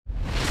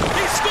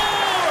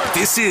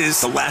This is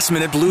the Last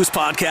Minute Blues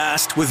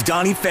Podcast with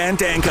Donnie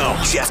Fandango,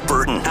 Jeff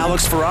Burton,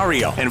 Alex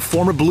Ferrario, and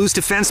former Blues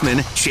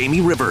defenseman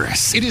Jamie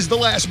Rivers. It is the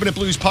Last Minute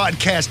Blues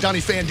Podcast.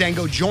 Donnie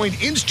Fandango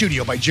joined in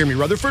studio by Jeremy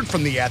Rutherford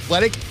from The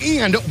Athletic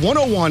and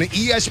 101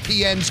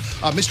 ESPN's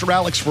Mr.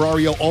 Alex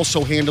Ferrario,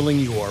 also handling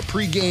your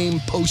pregame,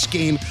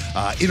 postgame,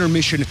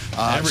 intermission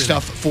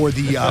stuff for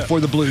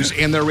the Blues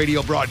and their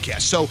radio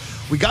broadcast. So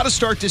we got to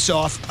start this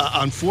off.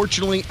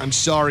 Unfortunately, I'm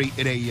sorry,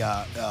 in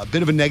a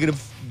bit of a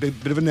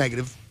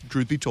negative.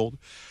 Truth be told,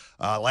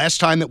 last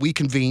time that we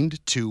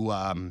convened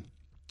to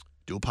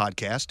do a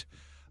podcast,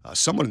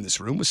 someone in this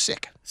room was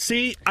sick.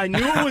 See, I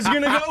knew it was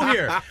going to go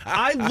here.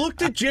 I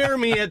looked at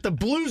Jeremy at the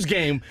Blues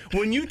game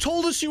when you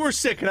told us you were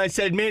sick, and I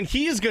said, man,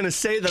 he is going to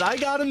say that I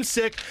got him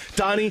sick.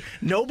 Donnie,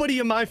 nobody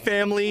in my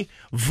family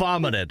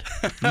vomited.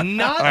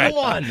 Not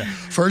one.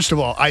 First of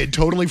all, I had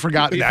totally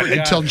forgotten that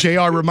until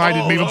JR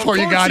reminded me before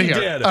you got here.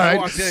 Did. All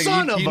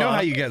right. You know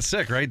how you get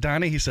sick, right,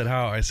 Donnie? He said,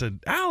 how? I said,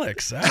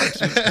 Alex.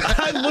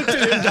 I looked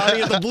at him,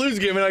 Donnie, at the Blues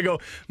game, and I go,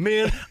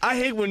 man, I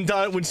hate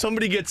when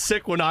somebody gets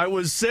sick when I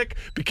was sick,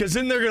 because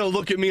then they're going to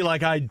look at me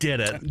like I did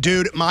it.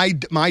 Dude, my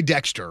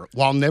Dexter,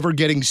 while never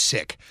getting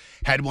sick,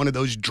 had one of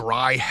those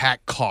dry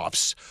hack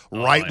coughs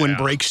when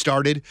break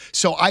started.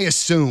 So I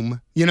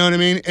assume, you know what I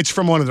mean? It's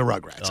from one of the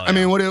Rugrats. I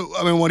mean, what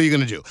are you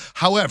going to do?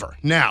 However,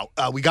 now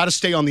we got to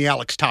stay on the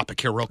Alex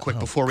topic here real quick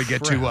before we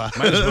get to Might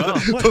as well.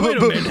 Wait a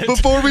minute.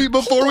 before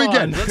we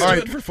get. Let's all do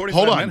right, it for 45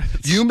 hold on.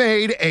 minutes. You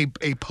made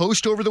a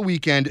post over the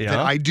weekend that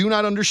I do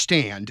not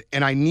understand,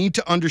 and I need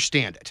to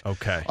understand it.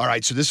 Okay. All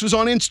right, so this was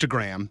on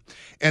Instagram,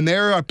 and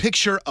there are a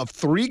picture of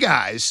three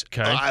guys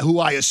who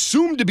I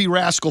assume to be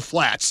Rascal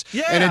Flatts,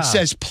 and it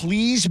says,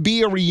 "Please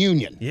be a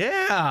reunion."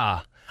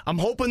 Yeah. I'm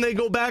hoping they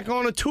go back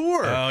on a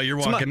tour. Oh, you're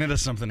walking into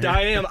something here.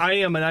 I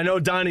am, and I know,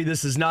 Donnie,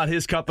 this is not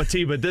his cup of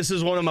tea, but this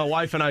is one of my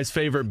wife and I's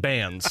favorite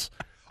bands.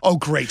 Oh,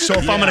 great. So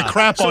if I'm going to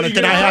crap on it,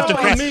 then I have to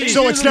crap.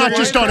 So it's not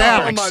just on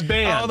Alex.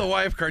 Oh, the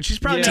wife card. She's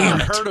probably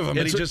never heard of him,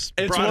 but he just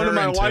brought her into it. It's one of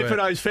my wife and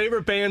I's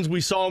favorite bands.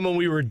 We saw them when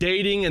we were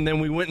dating, and then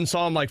we went and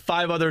saw them like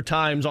 5 other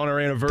times on our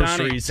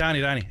anniversaries.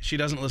 Donnie, she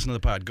doesn't listen to the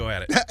pod. Go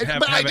at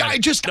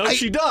it.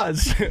 She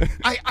does.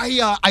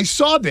 I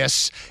saw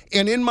this,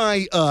 and in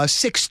my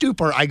sick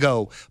stupor, I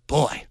go,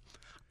 boy,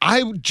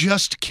 I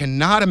just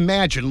cannot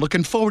imagine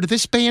looking forward to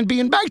this band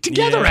being back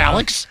together,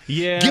 Alex.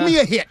 Yeah. Give me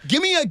a hit.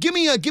 Give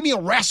me a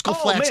Rascal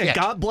Flatts hit.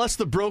 God Bless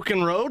the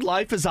Broken Road.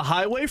 Life is a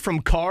Highway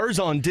from Cars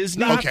on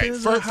Disney. Okay,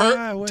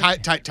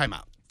 time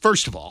out.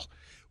 First of all,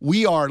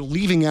 we are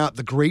leaving out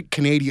the great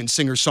Canadian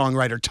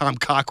singer-songwriter Tom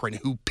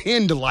Cochrane, who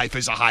penned Life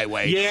is a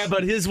Highway. Yeah,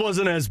 but his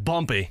wasn't as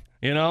bumpy,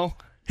 you know?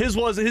 His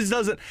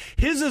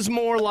is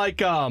more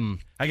like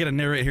I got to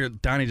narrate here.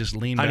 Donnie just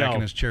leaned back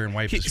in his chair and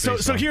wiped his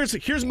face. So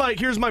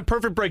here's my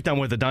perfect breakdown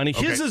with it, Donnie.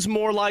 Okay. His is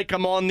more like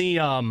I'm on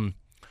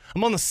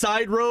the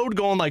side road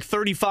going like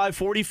 35,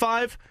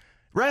 45.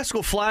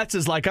 Rascal Flatts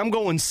is like I'm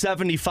going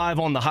 75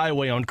 on the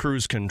highway on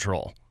cruise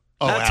control.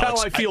 That's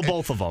Alex, how I feel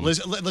both of them.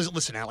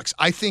 Listen, Alex,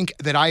 I think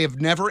that I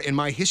have never in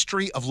my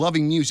history of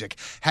loving music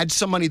had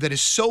somebody that has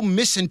so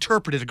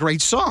misinterpreted a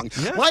great song.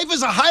 Yeah. Life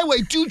is a highway.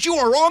 Dude, you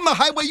are on the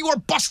highway. You are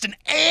busting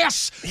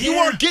ass. Yeah. You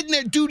are getting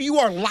it. Dude, you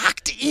are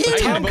locked in.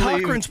 Tom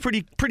Cochrane's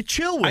pretty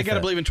chill with it. I got to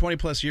believe in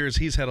 20-plus years,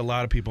 he's had a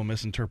lot of people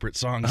misinterpret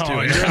songs, too.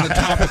 You're in the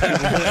top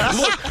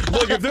of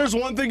Look, if there's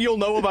one thing you'll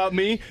know about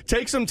me,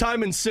 take some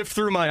time and sift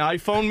through my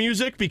iPhone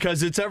music,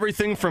 because it's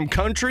everything from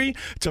country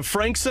to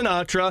Frank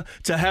Sinatra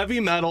to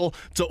heavy metal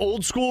to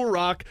old school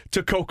rock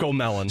to Coco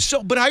Melon.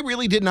 But I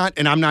really did not,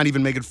 and I'm not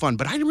even making fun,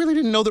 but I really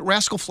didn't know that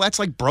Rascal Flatts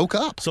broke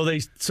up. So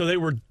they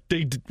were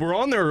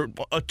on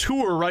a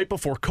tour right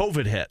before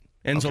COVID hit.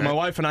 And so my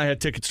wife and I had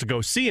tickets to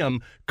go see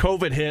them.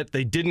 COVID hit.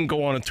 They didn't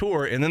go on a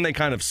tour. And then they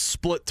kind of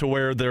split to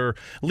where their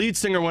lead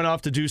singer went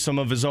off to do some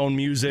of his own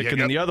music. And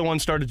then the other one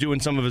started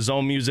doing some of his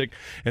own music.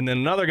 And then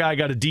another guy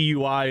got a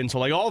DUI. And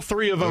so all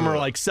three of them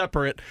are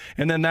separate.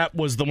 And then that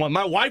was the one.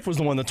 My wife was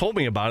the one that told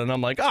me about it. And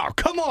I'm like, oh,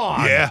 come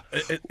on. Yeah.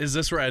 Is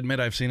this where I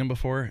admit I've seen him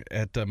before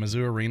at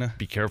Mizzou Arena?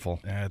 Be careful.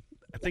 I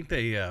think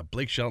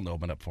Blake Shelton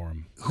opened up for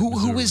him.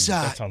 Who is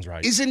that? Sounds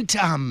right. Isn't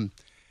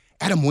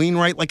Adam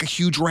Wainwright like a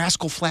huge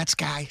Rascal Flatts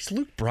guy? It's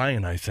Luke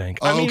Bryan, I think.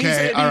 Oh, he's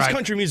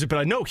country music, but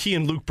I know he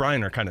and Luke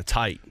Bryan are kind of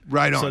tight.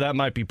 Right on. So that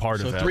might be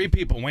part of it. So 3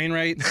 people,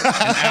 Wainwright, and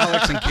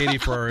Alex and Katie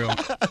Ferrario.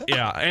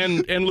 Yeah,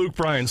 and Luke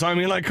Bryan. So, I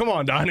mean, come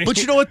on, Donnie. But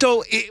you know what,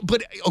 though?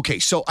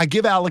 So I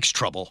give Alex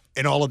trouble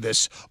in all of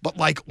this, but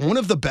one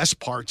of the best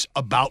parts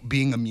about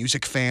being a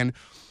music fan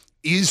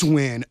is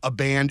when a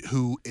band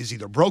who is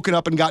either broken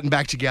up and gotten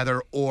back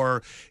together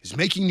or is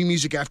making new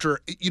music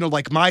after,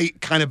 my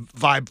kind of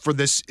vibe for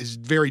this is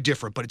very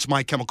different, but it's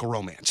My Chemical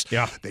Romance.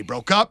 Yeah. They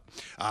broke up,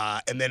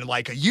 and then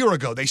a year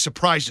ago, they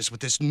surprised us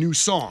with this new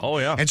song. Oh,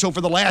 yeah. And so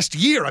for the last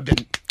year,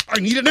 I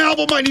need an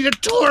album, I need a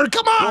tour,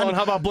 come on! Well, and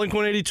how about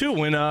Blink-182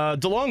 when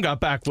DeLonge got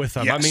back with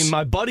them? Yes. I mean,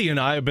 my buddy and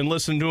I have been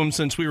listening to him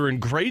since we were in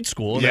grade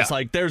school, and it's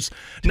there's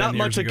not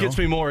much that gets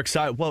me more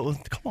excited. Well,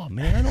 come on,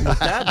 man, I don't look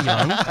that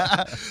young.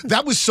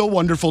 That was so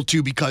wonderful,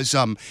 too, because,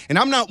 and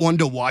I'm not one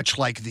to watch,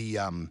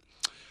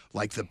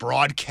 like the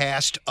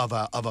broadcast of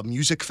a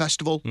music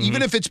festival.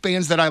 Even if it's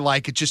bands that I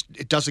like,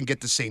 it doesn't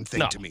get the same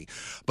thing to me.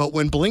 But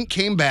when Blink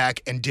came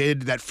back and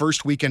did that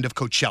first weekend of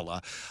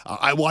Coachella,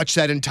 I watched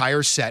that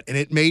entire set, and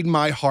it made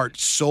my heart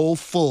so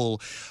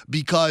full,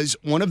 because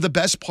one of the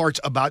best parts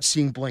about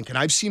seeing Blink, and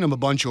I've seen them a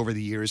bunch over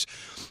the years,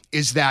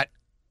 is that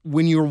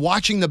when you're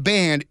watching the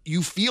band,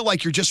 you feel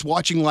like you're just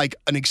watching like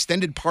an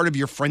extended part of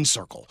your friend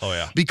circle. Oh,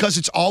 yeah. Because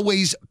it's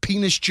always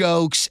penis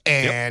jokes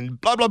and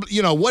blah, blah,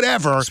 blah,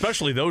 whatever.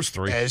 Especially those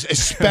three.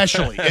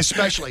 Especially.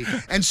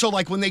 And so,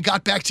 like, when they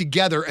got back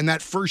together in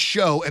that first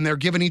show and they're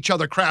giving each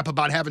other crap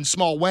about having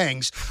small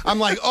wangs, I'm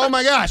like, oh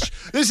my gosh,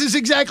 this is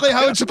exactly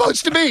how it's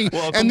supposed to be.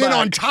 And then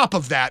on top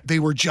of that, they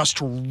were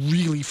just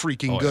really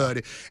freaking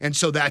good. And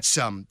so that's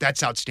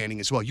outstanding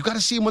as well. You got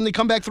to see them when they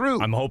come back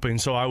through. I'm hoping.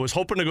 So I was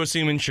hoping to go see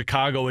them in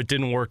Chicago. It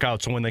didn't work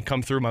out. So when they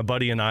come through, my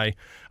buddy and I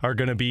are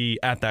going to be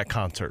at that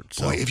concert.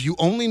 So. Boy, if you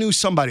only knew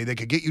somebody that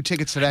could get you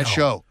tickets to that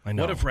show. I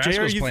know. What if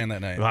Rascal's playing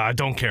that night? I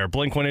don't care.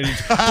 Blink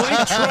 182.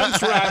 Blink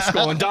trumps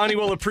Rascal, and Donnie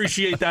will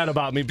appreciate that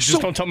about me, but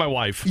just don't tell my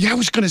wife. Yeah, I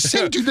was going to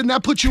say, dude, did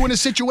not put you in a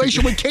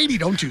situation with Katie.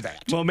 Don't do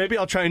that. Well, maybe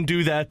I'll try and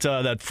do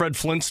that Fred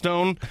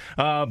Flintstone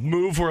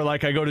move where,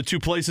 like, I go to two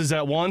places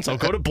at once. I'll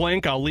go to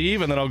Blink, I'll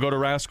leave, and then I'll go to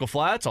Rascal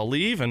Flatts, I'll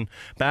leave, and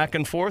back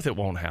and forth. It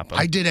won't happen.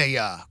 I did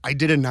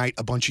a night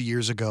a bunch of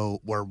years ago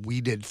where we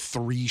did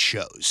 3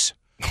 shows.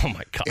 Oh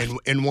my God!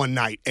 In one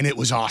night, and it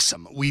was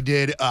awesome. We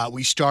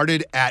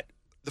started at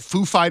the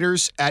Foo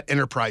Fighters at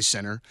Enterprise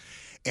Center,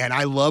 and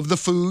I love the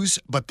Foos,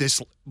 but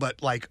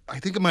like, I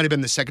think it might have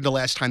been the second to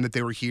last time that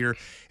they were here.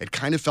 It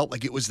kind of felt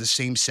like it was the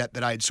same set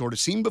that I had sort of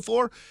seen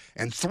before,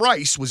 and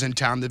Thrice was in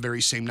town the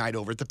very same night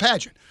over at the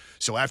pageant.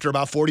 So after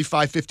about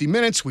 45, 50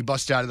 minutes, we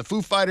busted out of the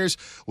Foo Fighters.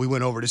 We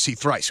went over to see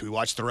Thrice. We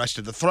watched the rest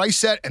of the Thrice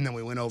set, and then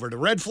we went over to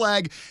Red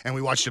Flag, and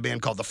we watched a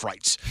band called The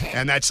Frights.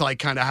 And that's like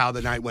kind of how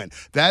the night went.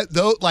 That,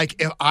 though,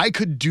 like, if I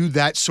could do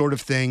that sort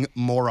of thing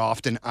more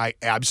often, I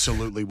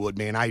absolutely would,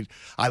 man. I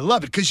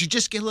love it, because you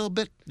just get a little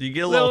bit, you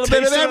get a little bit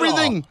of taste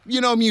everything,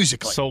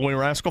 musically. So when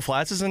Rascal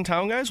Flatts is in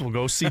town, guys, we'll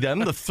go see them,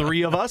 the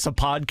 3 of us, a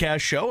podcast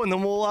show, and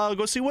then we'll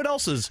go see what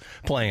else is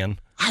playing.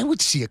 I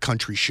would see a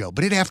country show,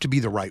 but it'd have to be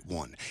the right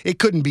one. It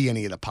couldn't be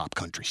any of the pop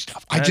country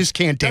stuff. I just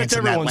can't dance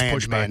in that land, man.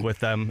 Everyone's pushback with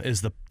them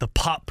is the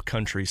pop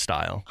country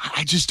style.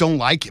 I just don't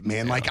like it,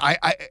 man. Yeah. Like,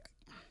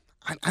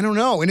 I don't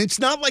know. And it's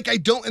not like I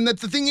don't. And that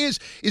the thing is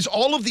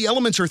all of the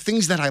elements are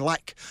things that I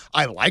like.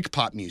 I like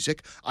pop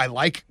music. I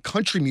like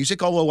country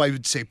music, although I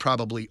would say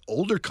probably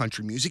older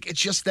country music.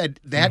 It's just that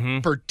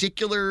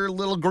particular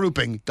little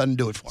grouping doesn't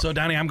do it for me. So,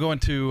 Donnie, I'm going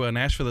to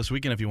Nashville this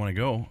weekend if you want to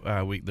go.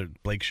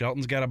 Blake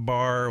Shelton's got a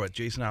bar with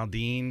Jason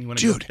Aldean. You want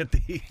to Dude, go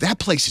get that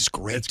place is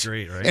great. It's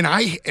great, right? And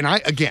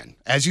I, again,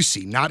 as you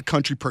see, not a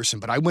country person,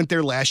 but I went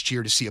there last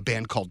year to see a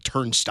band called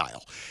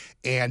Turnstile.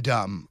 And,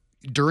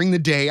 during the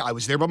day, I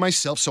was there by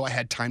myself, so I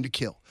had time to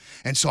kill.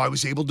 And so I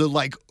was able to,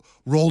 like,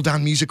 roll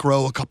down Music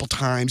Row a couple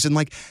times. And,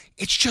 like,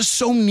 it's just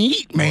so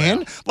neat, man.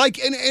 Oh, yeah. Like,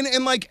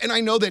 and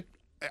I know that,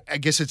 I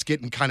guess it's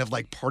getting kind of,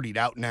 like, partied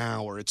out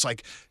now, or it's,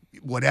 like,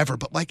 whatever.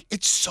 But, like,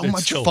 it's so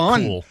much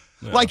fun. Cool.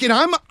 Yeah. Like, and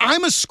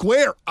I'm a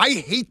square. I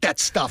hate that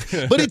stuff,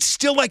 but it's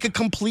still like a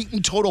complete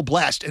and total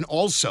blast. And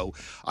also,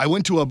 I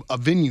went to a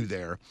venue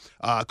there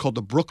called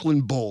the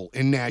Brooklyn Bowl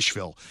in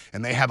Nashville,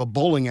 and they have a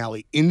bowling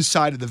alley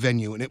inside of the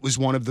venue, and it was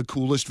one of the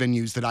coolest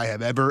venues that I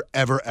have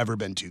ever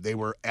been to. They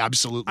were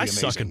absolutely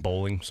amazing. I suck at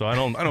bowling, so I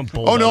don't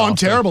bowl. Oh, no, often. I'm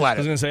terrible at it. I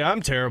was going to say,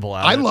 I'm terrible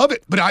at it. I love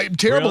it, but I'm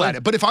terrible Really? at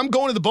it. But if I'm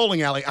going to the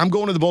bowling alley, I'm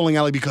going to the bowling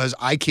alley because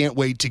I can't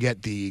wait to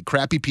get the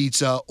crappy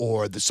pizza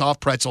or the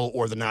soft pretzel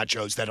or the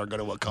nachos that are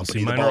going to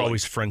accompany the mine bowling. are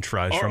always French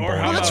fries from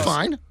bowling. Oh, that's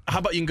fine. How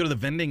about you can go to the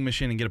vending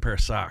machine and get a pair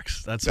of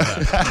socks? That's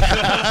that's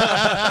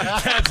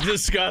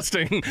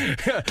disgusting.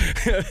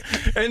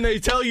 And they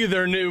tell you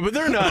they're new, but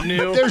they're not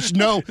new.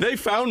 They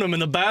found them in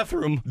the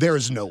bathroom. There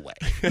is no way.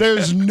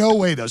 There's no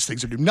way those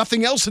things are new.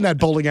 Nothing else in that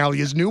bowling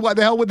alley is new. Why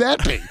the hell would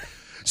that be?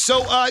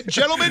 So,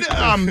 gentlemen,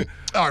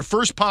 our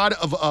first pod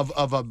of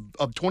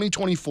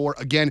 2024.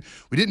 Again,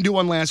 we didn't do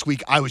one last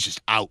week. I was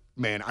just out,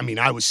 man. I mean,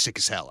 I was sick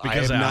as hell.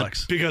 Because of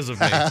Alex. Because of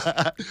me.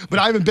 But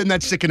I haven't been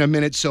that sick in a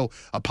minute, so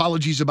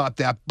apologies about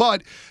that.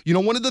 But,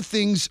 one of the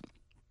things,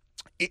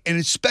 and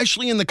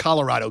especially in the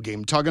Colorado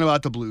game, talking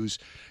about the Blues,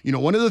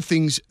 one of the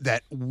things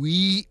that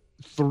we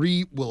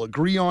 3 will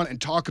agree on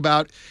and talk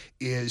about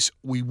is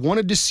we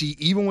wanted to see,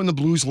 even when the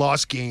Blues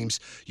lost games,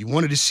 you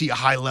wanted to see a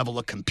high level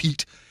of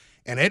compete.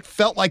 And it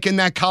felt like in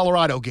that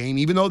Colorado game,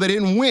 even though they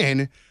didn't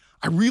win,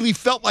 I really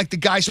felt like the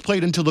guys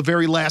played until the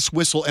very last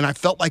whistle. And I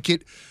felt like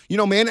it,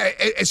 man,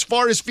 as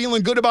far as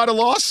feeling good about a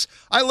loss,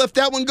 I left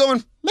that one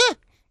going,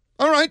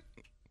 all right.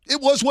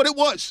 it was what it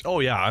was. Oh,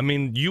 yeah. I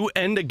mean, you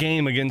end a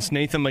game against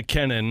Nathan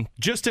McKinnon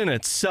just in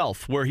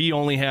itself where he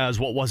only has,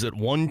 what was it,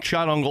 1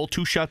 shot on goal,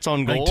 2 shots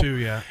on goal? Like 2,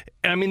 yeah.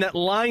 I mean, that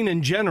line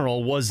in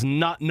general was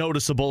not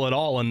noticeable at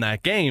all in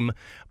that game.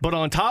 But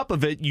on top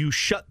of it, you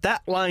shut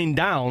that line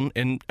down,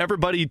 and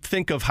everybody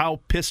think of how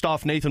pissed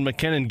off Nathan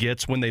McKinnon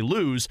gets when they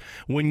lose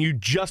when you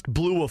just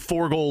blew a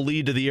 4-goal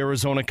lead to the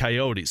Arizona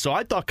Coyotes. So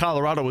I thought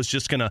Colorado was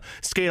just going to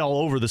skate all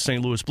over the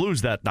St. Louis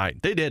Blues that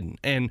night. They didn't.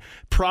 And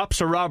props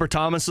to Robert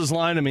Thomas's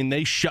line. I mean,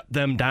 they shut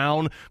them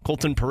down,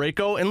 Colton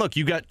Parayko. And look,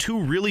 you got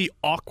 2 really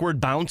awkward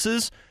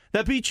bounces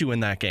that beat you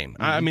in that game.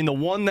 I mean, the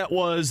one that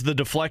was the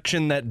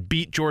deflection that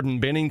beat Jordan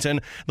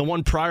Binnington. The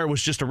one prior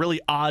was just a really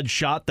odd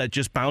shot that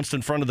just bounced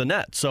in front of the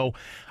net. So,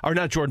 or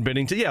not Jordan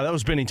Binnington. Yeah, that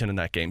was Binnington in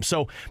that game.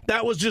 So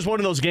that was just one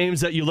of those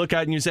games that you look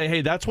at and you say,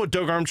 hey, that's what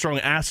Doug Armstrong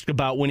asked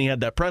about when he had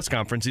that press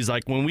conference. He's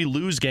like, when we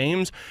lose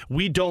games,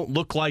 we don't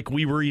look like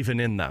we were even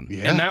in them.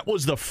 Yeah. And that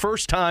was the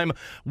first time,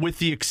 with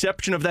the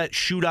exception of that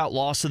shootout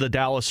loss to the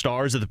Dallas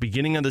Stars at the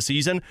beginning of the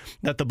season,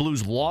 that the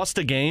Blues lost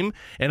a game.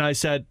 And I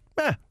said,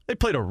 they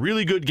played a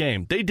really good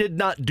game. They did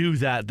not do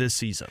that this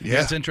season.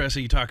 Yeah, it's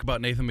interesting you talk about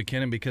Nathan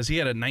McKinnon because he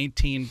had a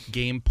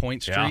 19-game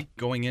point streak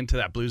going into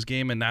that Blues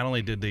game, and not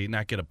only did they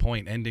not get a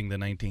point ending the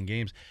 19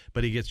 games,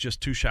 but he gets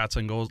just 2 shots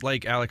on goals.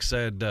 Like Alex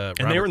said, and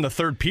they were in the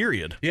third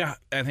period. Yeah,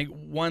 I think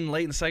one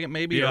late in the second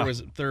maybe, or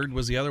was it third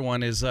was the other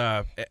one. Is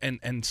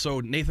and so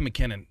Nathan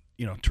McKinnon,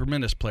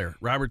 tremendous player.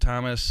 Robert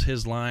Thomas,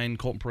 his line,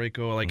 Colton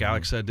Parayko, like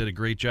Alex said, did a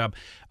great job.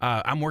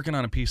 I'm working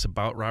on a piece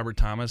about Robert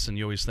Thomas, and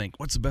you always think,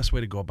 what's the best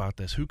way to go about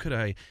this? Who could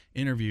I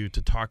interview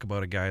to talk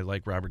about a guy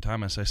like Robert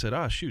Thomas? I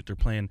said, shoot, they're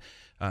playing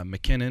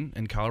McKinnon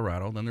in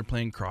Colorado, then they're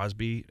playing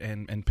Crosby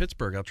and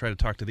Pittsburgh. I'll try to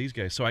talk to these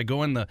guys. So I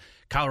go in the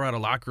Colorado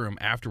locker room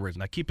afterwards.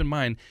 Now, keep in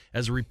mind,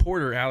 as a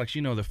reporter, Alex,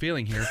 you know the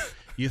feeling here.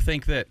 You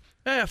think that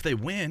if they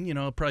win,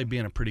 I'll probably be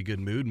in a pretty good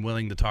mood and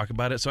willing to talk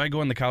about it. So I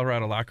go in the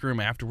Colorado locker room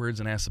afterwards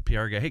and ask the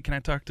PR guy, hey, can I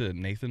talk to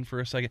Nathan for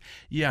a second?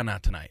 Yeah,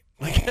 not tonight.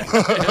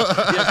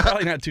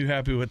 Probably not too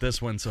happy with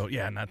this one. So,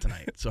 yeah, not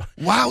tonight. So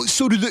wow.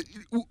 So do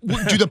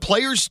the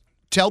players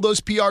tell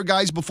those PR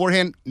guys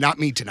beforehand, not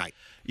me tonight?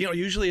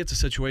 Usually it's a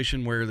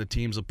situation where the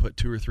teams will put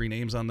 2 or 3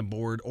 names on the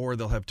board, or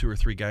they'll have 2 or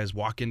 3 guys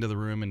walk into the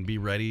room and be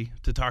ready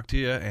to talk to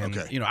you. And,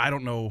 I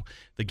don't know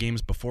the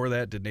games before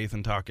that. Did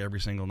Nathan talk every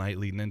single night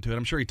leading into it?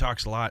 I'm sure he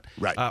talks a lot.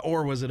 Right.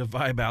 Or was it a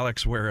vibe,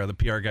 Alex, where the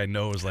PR guy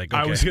knows, like,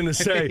 okay. I was going to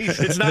say,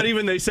 it's not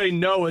even they say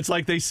no. It's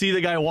like they see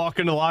the guy walk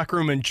into the locker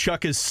room and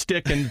chuck his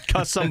stick and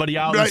cuss somebody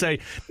out and say,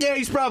 yeah,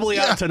 he's probably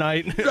out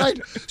tonight. Right.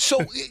 So,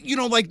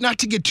 like, not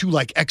to get too,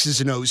 like,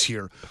 X's and O's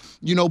here,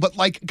 but,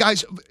 like,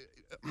 guys,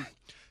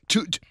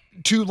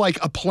 to like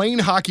a plain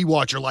hockey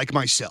watcher like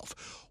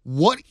myself,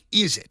 what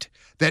is it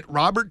that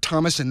Robert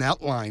Thomas and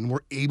that line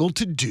were able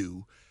to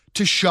do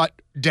to shut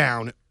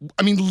down,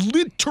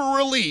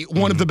 literally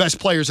one of the best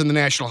players in the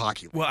National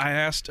Hockey League? Well, I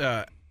asked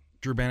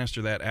Drew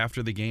Bannister that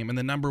after the game, and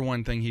the number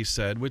one thing he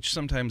said, which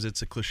sometimes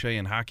it's a cliche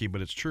in hockey, but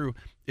it's true,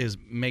 is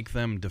make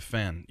them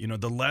defend.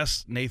 The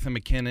less Nathan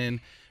McKinnon,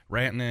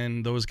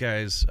 Rantanen, those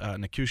guys,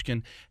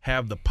 Nichushkin,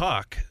 have the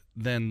puck,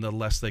 then the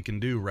less they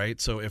can do,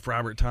 right? So if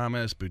Robert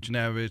Thomas,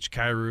 Buchnevich,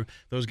 Kyrou,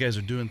 those guys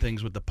are doing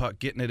things with the puck,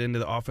 getting it into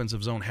the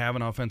offensive zone,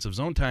 having offensive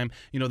zone time,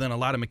 then a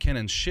lot of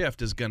McKinnon's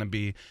shift is going to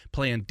be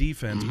playing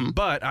defense.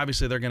 But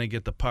obviously they're going to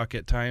get the puck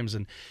at times.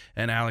 And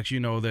Alex,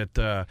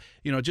 that,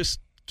 just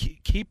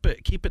keep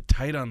it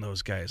tight on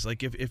those guys.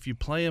 Like if you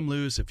play him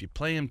loose, if you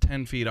play him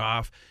 10 feet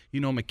off,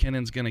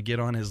 McKinnon's going to get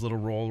on his little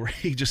roll where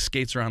he just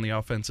skates around the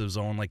offensive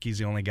zone like he's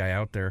the only guy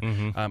out there.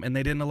 And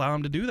they didn't allow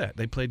him to do that.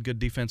 They played good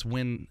defense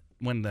when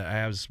the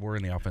Avs were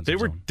in the offensive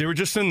zone. They were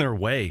just in their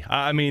way.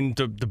 I mean,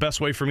 the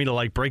best way for me to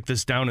like break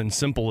this down in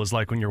simple is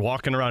like when you're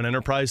walking around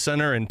Enterprise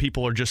Center and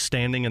people are just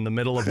standing in the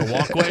middle of the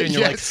walkway and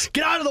you're like,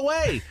 get out of the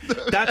way.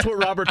 That's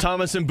what Robert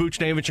Thomas and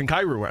Buchnevich and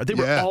Kyrou were. They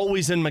were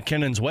always in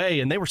McKinnon's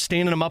way, and they were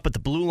standing him up at the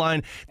blue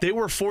line. They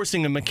were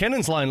forcing him.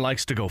 McKinnon's line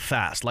likes to go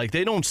fast. Like,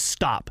 they don't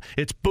stop.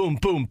 It's boom,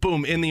 boom,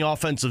 boom in the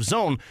offensive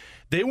zone.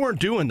 They weren't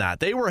doing that.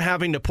 They were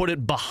having to put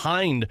it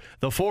behind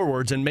the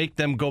forwards and make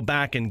them go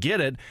back and get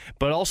it.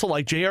 But also,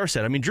 like JR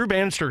said, Drew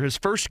Bannister, his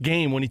first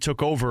game when he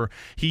took over,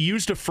 he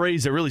used a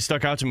phrase that really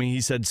stuck out to me. He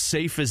said,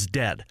 safe is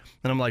dead.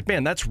 And I'm like,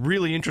 man, that's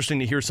really interesting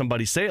to hear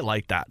somebody say it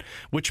like that.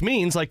 Which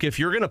means, like, if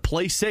you're going to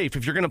play safe,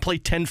 if you're going to play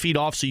 10 feet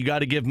off so you got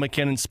to give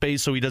McKinnon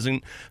space so he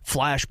doesn't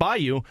flash by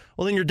you,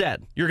 well, then you're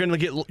dead. You're going to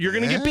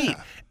get beat.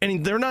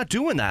 And they're not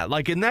doing that.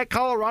 Like, in that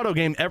Colorado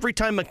game, every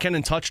time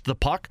McKinnon touched the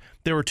puck,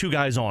 there were 2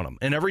 guys on him.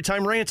 And every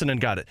time Rantanen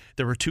got it,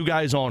 there were 2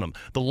 guys on him.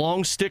 The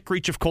long stick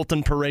reach of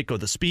Colton Parayko,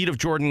 the speed of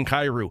Jordan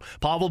Kyrou,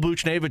 Pavel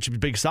Buchnevich,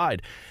 big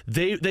side.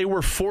 They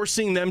were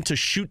forcing them to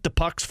shoot the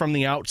pucks from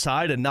the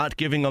outside and not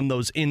giving them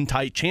those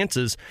in-tight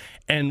chances.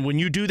 And when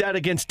you do that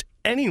against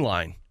any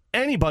line,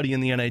 anybody in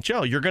the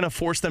NHL, you're going to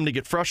force them to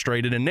get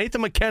frustrated. And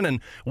Nathan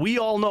McKinnon, we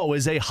all know,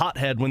 is a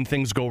hothead when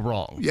things go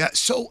wrong. Yeah,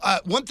 so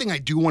one thing I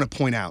do want to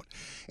point out,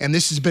 and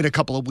this has been a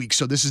couple of weeks,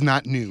 so this is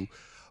not new,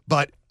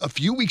 but a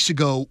few weeks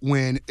ago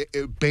when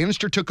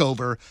Bannister took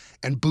over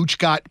and Booch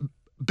got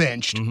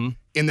benched,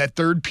 in that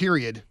third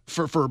period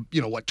for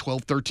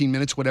 12, 13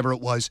 minutes, whatever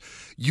it was,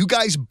 you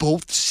guys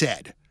both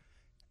said,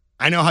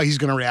 I know how he's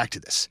going to react to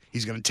this.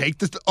 He's going to take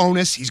the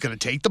onus, he's going to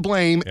take the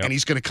blame, and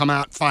he's going to come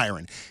out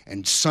firing.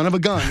 And son of a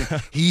gun,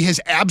 he has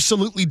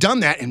absolutely done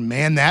that. And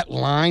man, that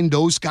line,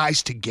 those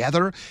guys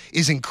together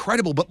is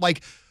incredible. But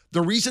like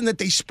the reason that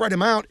they spread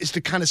him out is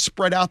to kind of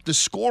spread out the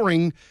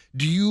scoring.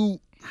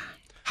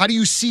 How do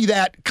you see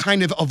that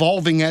kind of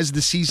evolving as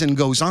the season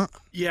goes on?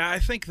 Yeah, I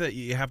think that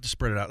you have to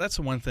spread it out. That's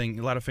the one thing.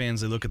 A lot of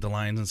fans, they look at the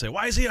lines and say,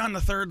 why is he on the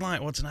third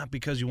line? Well, it's not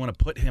because you want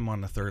to put him on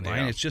the third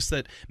line. It's just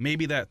that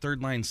maybe that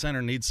third line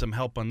center needs some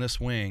help on this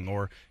wing,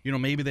 or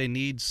maybe they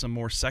need some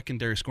more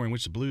secondary scoring,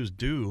 which the Blues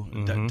do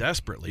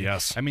desperately.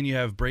 Yes. I mean, you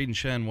have Braden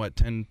Shen,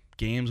 10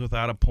 games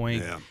without a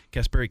point. Yeah.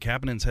 Kasperi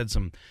Kapanen's had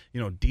some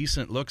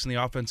decent looks in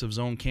the offensive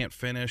zone, can't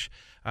finish.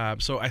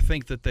 So I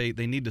think that they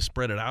need to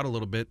spread it out a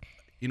little bit.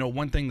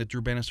 One thing that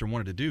Drew Bannister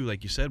wanted to do,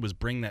 like you said, was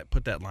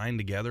put that line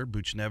together,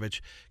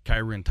 Buchnevich,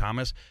 Kyrou, and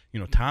Thomas.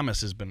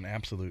 Thomas has been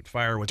absolute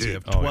fire. He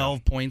have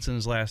 12 points in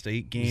his last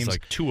 8 games. He's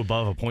like 2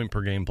 above a point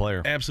per game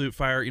player. Absolute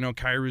fire.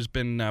 Kyrou's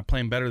been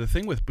playing better. The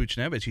thing with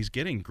Buchnevich, he's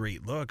getting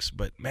great looks,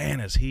 but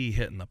man, is he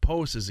hitting the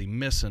post? Is he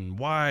missing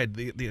wide?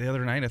 The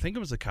other night, I think it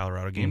was the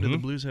Colorado game, did the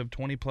Blues have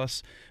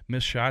 20-plus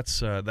missed shots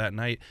that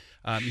night?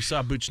 You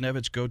saw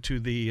Buchnevich go to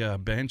the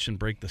bench and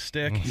break the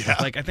stick. Yeah.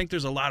 I think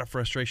there's a lot of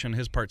frustration on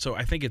his part. So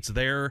I think it's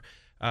there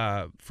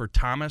for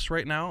Thomas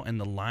right now, and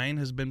the line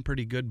has been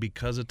pretty good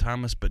because of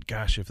Thomas, but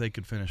gosh, if they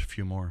could finish a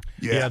few more.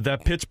 Yeah,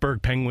 that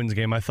Pittsburgh Penguins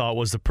game I thought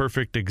was the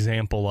perfect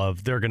example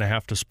of they're going to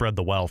have to spread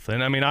the wealth.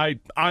 And I mean,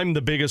 I'm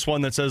the biggest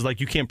one that says,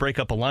 you can't break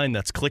up a line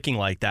that's clicking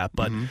like that,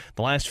 but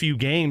the last few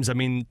games, I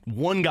mean,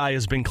 one guy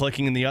has been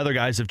clicking and the other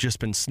guys have just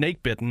been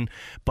snake bitten.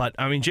 But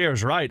I mean,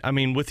 JR's right. I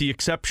mean, with the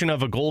exception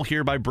of a goal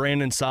here by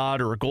Brandon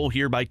Saad or a goal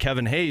here by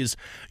Kevin Hayes,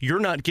 you're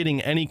not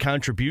getting any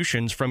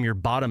contributions from your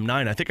bottom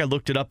 9. I think I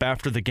looked it up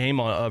after the game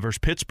versus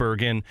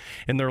Pittsburgh, and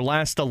in their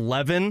last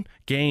 11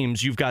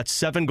 games, you've got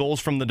 7 goals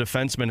from the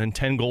defenseman and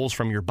 10 goals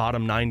from your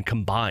bottom 9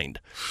 combined.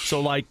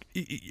 So,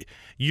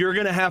 you're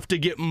going to have to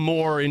get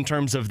more in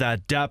terms of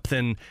that depth,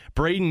 and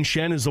Braden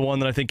Shen is the one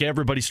that I think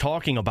everybody's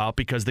talking about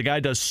because the guy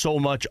does so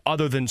much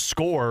other than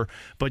score,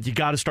 but you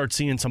got to start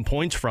seeing some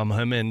points from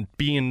him, and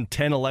being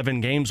 10, 11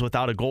 games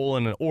without a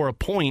goal or a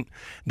point,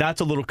 that's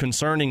a little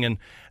concerning. And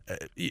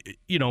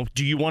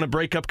do you want to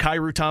break up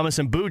Kyrou, Thomas,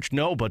 and Buch?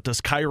 No, but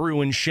does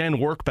Kyrou and Shen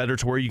work better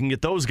to where you can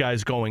get those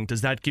guys going?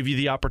 Does that give you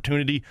the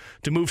opportunity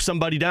to move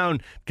somebody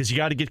down? Because you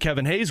got to get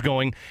Kevin Hayes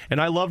going.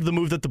 And I loved the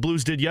move that the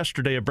Blues did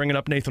yesterday of bringing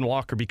up Nathan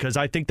Walker, because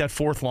I think that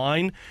fourth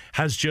line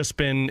has just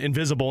been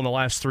invisible in the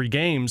last 3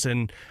 games.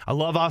 And I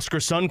love Oscar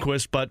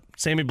Sundqvist, but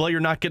Sammy Blais,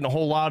 you're not getting a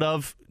whole lot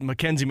of.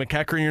 Mackenzie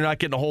McEachern, you're not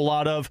getting a whole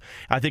lot of.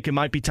 I think it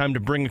might be time to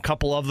bring a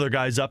couple other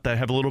guys up that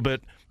have a little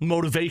bit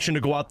motivation to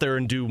go out there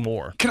and do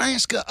more. Can I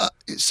ask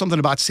something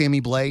about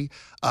Sammy Blais?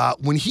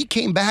 When he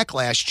came back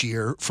last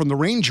year from the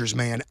Rangers,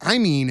 man, I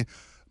mean,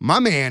 my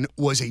man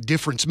was a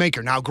difference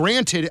maker. Now,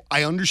 granted,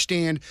 I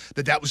understand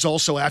that was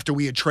also after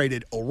we had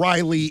traded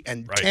O'Reilly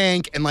and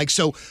Tank, and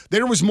so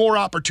there was more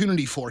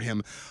opportunity for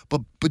him.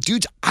 But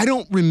dudes, I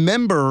don't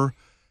remember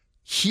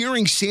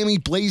hearing Sammy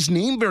Blais'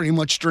 name very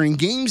much during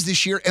games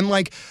this year, and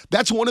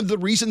that's one of the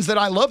reasons that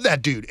I love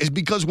that dude, is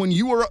because when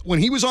he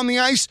was on the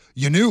ice,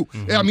 you knew.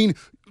 I mean,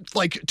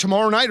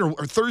 tomorrow night or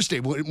Thursday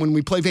when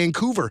we play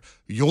Vancouver,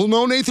 you'll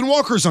know Nathan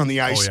Walker's on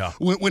the ice. Oh,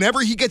 yeah.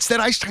 Whenever he gets that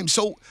ice time.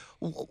 So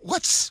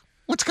what's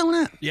going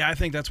on? Yeah, I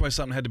think that's why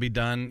something had to be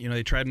done.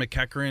 They tried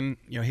McEachern.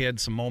 He had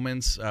some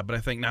moments, but I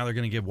think now they're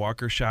going to give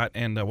Walker a shot.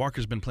 And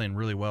Walker's been playing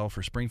really well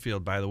for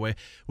Springfield, by the way.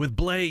 With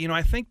Blais,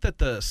 I think that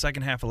the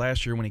second half of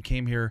last year when he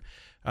came here,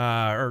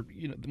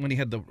 when he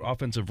had the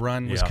offensive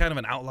run, was kind of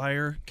an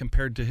outlier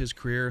compared to his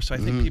career. So I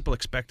think people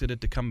expected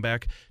it to come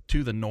back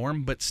to the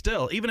norm. But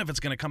still, even if it's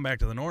going to come back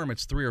to the norm,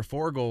 it's 3 or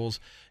 4 goals,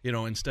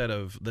 instead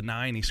of the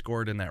 9 he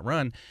scored in that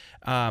run.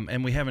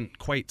 And we haven't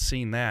quite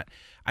seen that.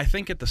 I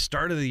think at the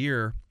start of the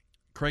year,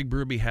 Craig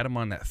Berube had him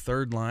on that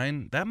third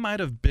line. That might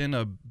have been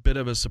a bit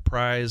of a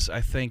surprise,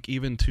 I think,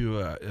 even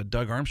to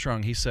Doug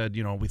Armstrong. He said,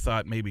 we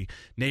thought maybe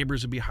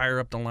Neighbors would be higher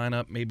up the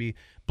lineup, maybe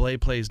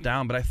Blais plays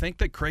down. But I think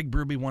that Craig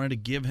Berube wanted to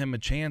give him a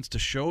chance to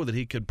show that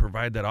he could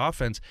provide that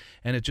offense,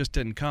 and it just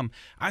didn't come.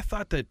 I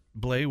thought that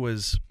Blais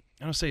was,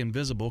 I don't say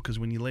invisible, because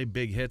when you lay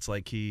big hits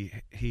like he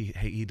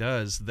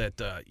does,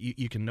 that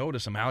you can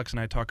notice him. Alex and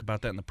I talk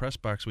about that in the press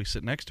box. We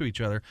sit next to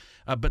each other.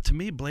 But to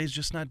me, Blais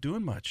just not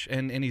doing much,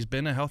 and he's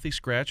been a healthy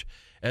scratch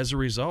as a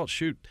result.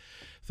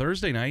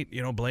 Thursday night,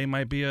 Blais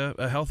might be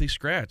a healthy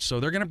scratch. So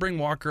they're going to bring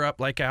Walker up.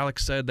 Like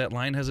Alex said, that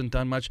line hasn't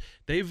done much.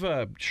 They've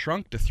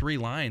shrunk to 3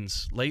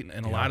 lines late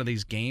in a lot of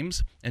these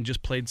games and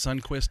just played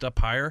Sundqvist up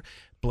higher.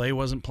 Blais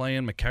wasn't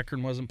playing.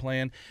 McEachern wasn't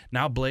playing.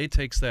 Now Blais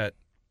takes that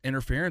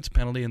interference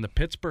penalty in the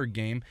Pittsburgh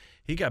game.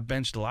 he got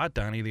benched a lot,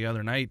 Donnie, the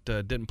other night.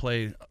 Didn't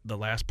play the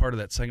last part of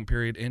that second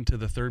period into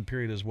the third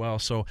period as well.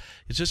 So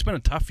it's just been a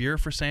tough year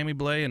for Sammy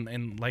Blais.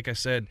 And like I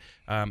said,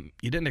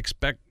 you didn't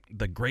expect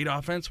the great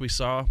offense we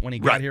saw when he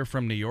got here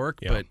from New York,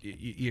 but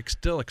you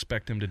still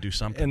expect him to do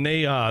something. And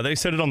they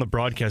said it on the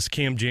broadcast.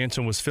 Cam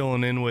Jansen was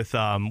filling in with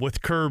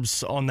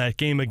Curbs on that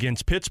game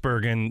against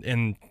Pittsburgh,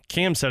 and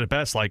Cam said it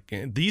best. Like,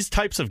 these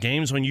types of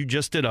games when you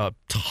just did a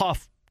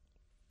tough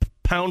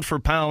pound for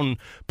pound,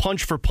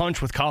 punch for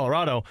punch with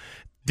Colorado.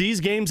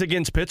 These games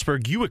against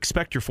Pittsburgh, you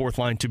expect your fourth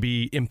line to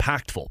be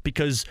impactful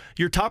because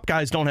your top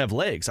guys don't have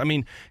legs. I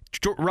mean,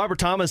 Robert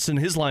Thomas and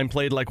his line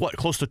played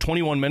close to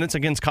 21 minutes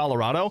against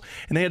Colorado,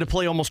 and they had to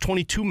play almost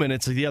 22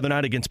 minutes the other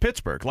night against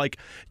Pittsburgh. Like,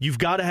 you've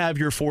got to have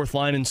your fourth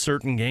line in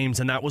certain games,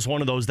 and that was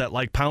one of those that,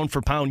 like, pound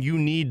for pound, you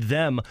need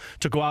them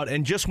to go out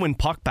and just win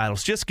puck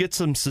battles, just get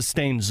some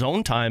sustained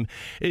zone time.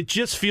 It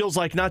just feels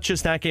like not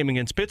just that game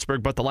against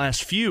Pittsburgh, but the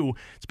last few,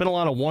 it's been a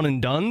lot of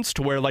one-and-dones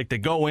to where, like, they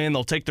go in,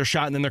 they'll take their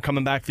shot, and then they're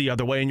coming back the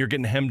other way, and you're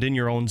getting hemmed in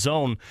your own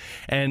zone.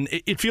 And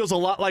it feels a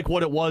lot like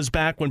what it was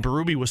back when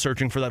Berube was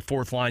searching for that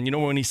fourth line. You know,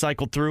 when he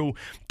cycled through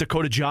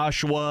Dakota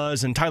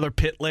Joshua's and Tyler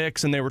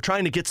Pitlick's, and they were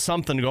trying to get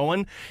something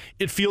going.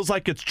 It feels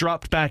like it's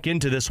dropped back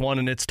into this one,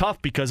 and it's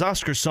tough because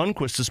Oscar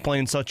Sundqvist is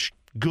playing such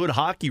good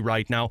hockey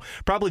right now,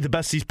 probably the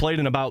best he's played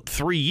in about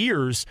 3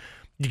 years.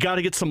 You got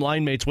to get some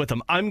line mates with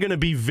him. I'm going to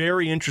be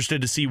very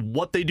interested to see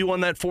what they do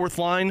on that fourth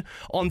line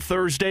on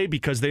Thursday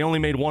because they only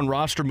made one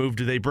roster move.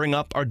 Do they bring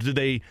up or do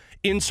they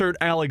insert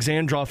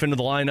Alexandrov into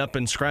the lineup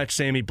and scratch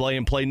Sammy Blais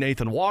and play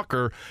Nathan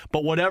Walker?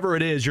 But whatever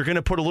it is, you're going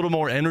to put a little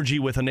more energy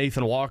with a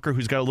Nathan Walker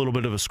who's got a little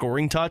bit of a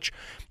scoring touch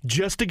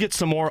just to get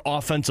some more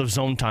offensive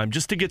zone time,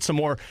 just to get some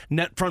more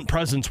net front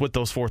presence with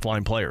those fourth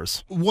line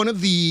players. One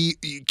of the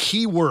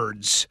key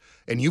words,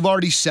 and you've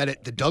already said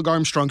it, that Doug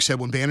Armstrong said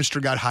when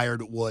Bannister got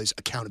hired was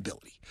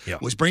accountability. Yeah.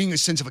 Was bringing a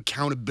sense of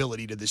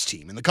accountability to this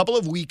team. In the couple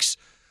of weeks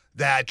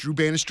that Drew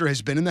Bannister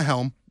has been in the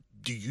helm,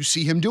 do you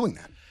see him doing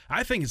that?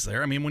 I think it's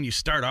there. I mean, when you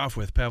start off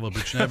with Pavel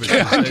Buchnevich,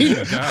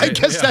 I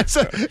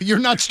guess you're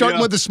not starting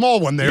with the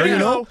small one there, you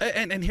know?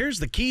 And here's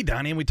the key,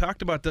 Donnie, and we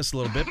talked about this a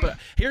little bit, but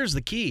here's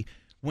the key.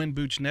 When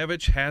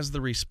Buchnevich has the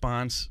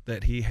response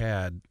that he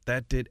had,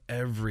 that did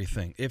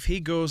everything. If he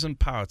goes and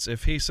pouts,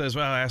 if he says,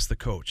 well, ask the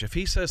coach, if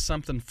he says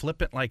something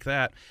flippant like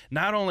that,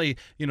 not only,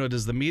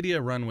 does the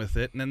media run with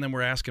it, and then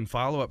we're asking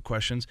follow-up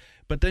questions,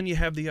 but then you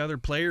have the other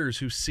players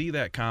who see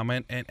that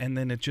comment, and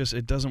then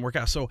it doesn't work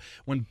out. So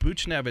when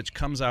Buchnevich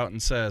comes out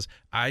and says,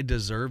 I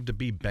deserve to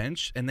be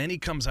benched, and then he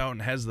comes out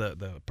and has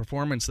the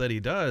performance that he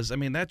does, I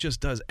mean, that just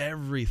does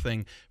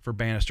everything for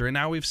Bannister. And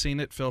now we've seen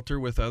it filter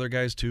with other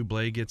guys too.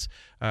 Blais gets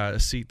a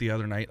seat the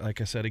other night, like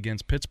I said,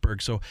 against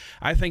Pittsburgh. So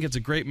I think it's a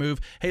great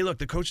move. Hey, look,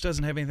 the coach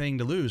doesn't have anything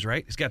to lose,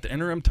 right? He's got the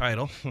interim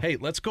title. Hey,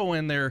 let's go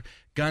in there,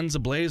 guns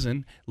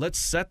a-blazing. Let's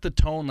set the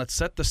tone. Let's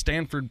set the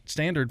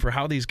standard for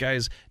how these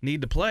guys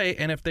need to play.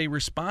 And if they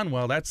respond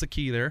well, that's the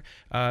key there,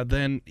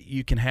 then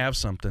you can have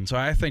something. So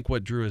I think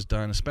what Drew has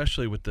done,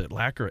 especially with the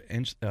lack of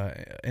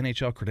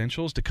NHL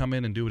credentials, to come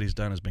in and do what he's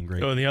done has been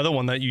great. Oh, and the other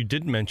one that you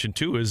did mention,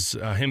 too, is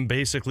him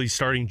basically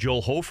starting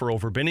Joel Hofer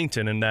over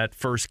Binnington in that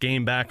first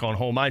game back on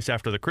home ice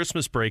after the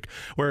Christmas break,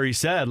 where he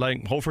said,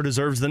 Hofer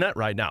deserves the net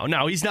right now.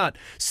 Now, he's not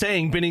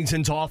saying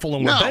Binnington's awful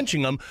and we're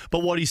benching him, but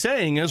what he's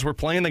saying is we're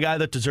playing the guy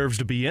that deserves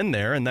to be in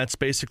there, and that's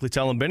basically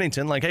telling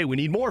Binnington, hey, we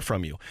need more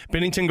from you.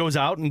 Binnington goes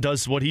out and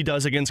does what he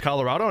does against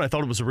Colorado, and I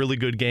thought it was a really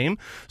good game.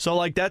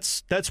 So,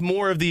 that's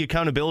more of the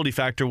accountability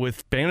factor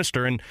with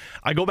Bannister, and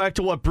I go back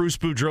to what Bruce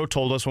Boudreau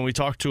told us when we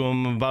talked to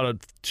him about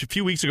a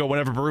few weeks ago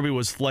whenever Berube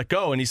was let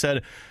go, and he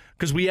said,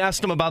 because we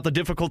asked him about the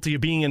difficulty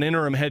of being an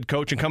interim head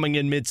coach and coming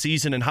in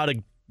mid-season and how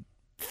to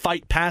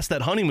fight past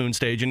that honeymoon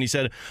stage, and he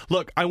said,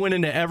 look, I went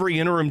into every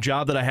interim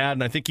job that I had,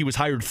 and I think he was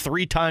hired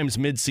 3 times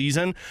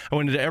mid-season. I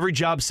went into every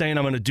job saying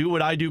I'm going to do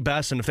what I do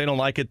best, and if they don't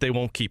like it, they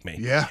won't keep me.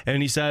 Yeah.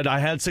 And he said, I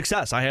had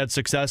success. I had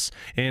success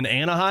in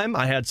Anaheim,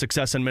 I had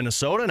success in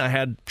Minnesota, and I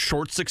had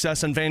short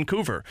success in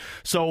Vancouver.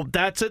 So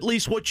that's at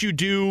least what you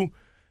do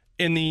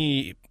in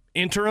the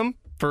interim,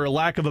 for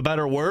lack of a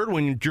better word.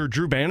 When you're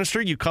Drew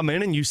Bannister, you come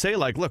in and you say,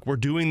 look, we're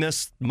doing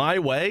this my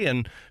way,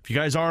 and if you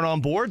guys aren't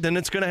on board, then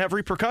it's going to have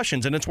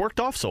repercussions, and it's worked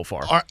off so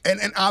far. And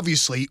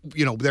obviously,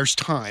 there's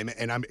time,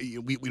 and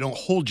we don't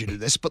hold you to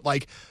this, but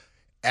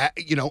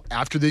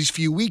after these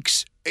few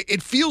weeks,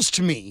 it feels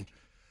to me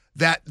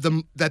that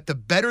the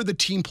better the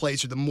team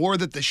plays, or the more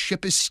that the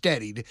ship is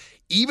steadied,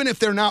 even if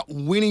they're not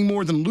winning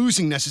more than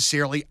losing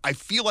necessarily, I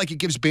feel like it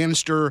gives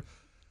Bannister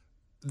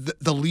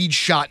the lead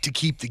shot to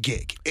keep the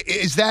gig.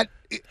 Is that...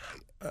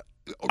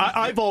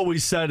 I've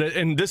always said it,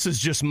 and this is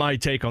just my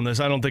take on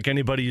this. I don't think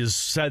anybody has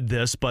said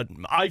this, but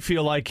I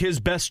feel like his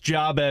best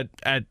job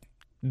at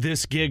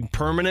this gig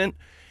permanent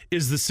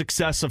is the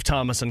success of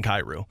Thomas and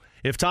Kyrou.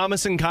 If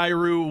Thomas and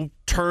Kyrou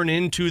turn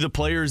into the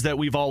players that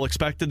we've all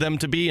expected them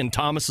to be, and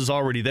Thomas is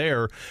already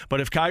there,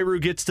 but if Kyrou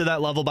gets to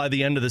that level by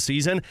the end of the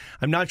season,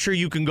 I'm not sure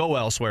you can go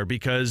elsewhere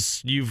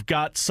because you've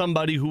got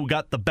somebody who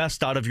got the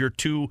best out of your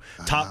two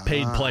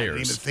top-paid players. I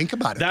didn't even think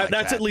about it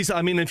That's at least,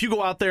 I mean, if you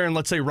go out there and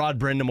let's say Rod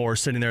Brindamore is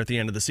sitting there at the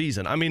end of the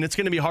season, I mean, it's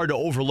going to be hard to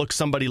overlook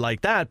somebody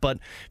like that, but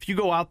if you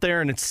go out there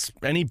and it's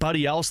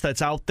anybody else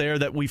that's out there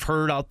that we've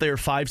heard out there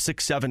 5,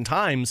 6, 7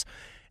 times,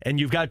 and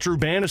you've got Drew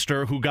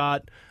Bannister who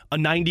got a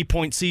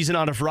 90-point season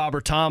out of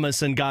Robert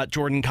Thomas and got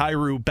Jordan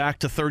Kyrou back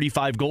to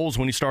 35 goals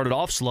when he started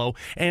off slow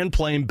and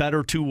playing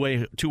better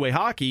two-way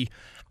hockey.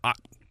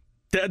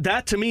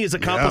 That to me is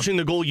accomplishing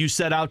the goal you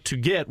set out to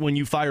get when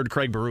you fired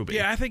Craig Berube.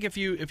 Yeah, I think if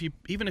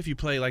you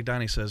play like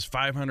Donnie says,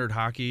 500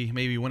 hockey,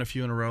 maybe win a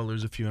few in a row,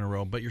 lose a few in a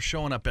row, but you're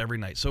showing up every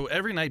night. So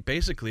every night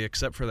basically,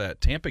 except for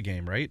that Tampa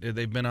game, right?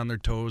 They've been on their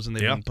toes and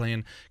they've been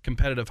playing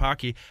competitive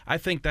hockey. I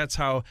think that's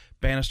how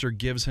Bannister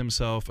gives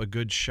himself a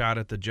good shot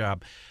at the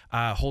job.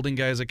 Holding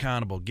guys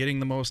accountable, getting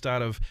the most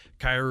out of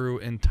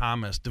Kyrou and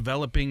Thomas,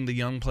 developing the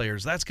young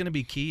players. That's going to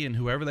be key in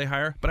whoever they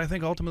hire. But I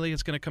think ultimately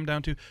it's going to come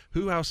down to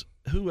who else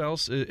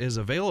is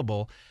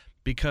available,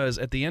 because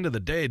at the end of the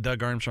day,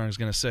 Doug Armstrong is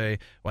going to say,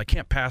 well, I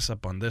can't pass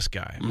up on this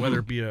guy, whether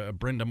it be a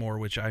Brindamore,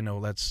 which I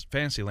know that's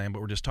fancy land,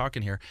 but we're just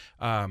talking here.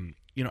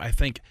 I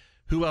think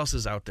who else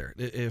is out there?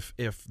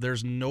 If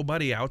there's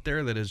nobody out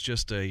there that is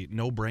just a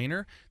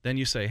no-brainer, then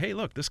you say, hey,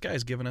 look, this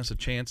guy's giving us a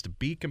chance to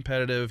be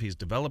competitive. He's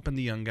developing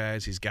the young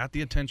guys. He's got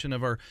the attention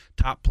of our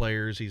top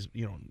players. He's,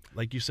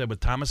 like you said, with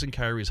Thomas and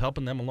Kyrou, he's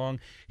helping them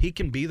along. He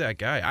can be that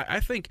guy. I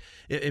think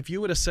if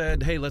you would have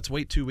said, hey, let's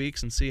wait 2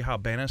 weeks and see how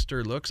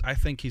Bannister looks, I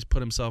think he's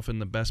put himself in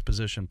the best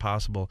position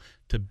possible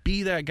to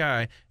be that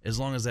guy as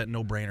long as that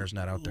no-brainer's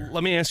not out there.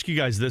 Let me ask you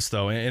guys this,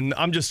 though, and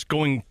I'm just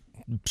going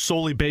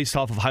solely based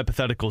off of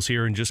hypotheticals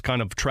here and just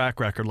kind of track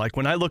record. Like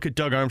when I look at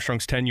Doug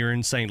Armstrong's tenure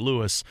in St.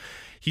 Louis,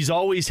 he's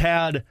always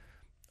had,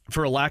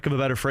 for a lack of a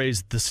better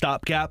phrase, the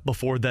stopgap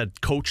before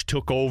that coach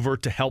took over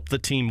to help the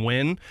team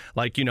win.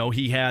 Like,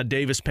 he had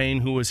Davis Payne,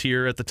 who was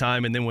here at the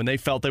time, and then when they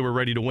felt they were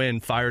ready to win,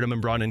 fired him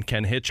and brought in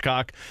Ken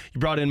Hitchcock. You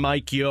brought in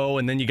Mike Yeo,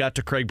 and then you got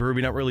to Craig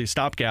Berube, not really a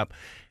stopgap.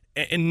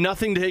 And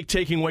nothing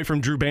taking away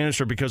from Drew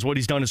Bannister, because what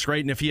he's done is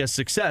great, and if he has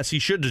success,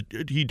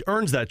 he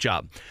earns that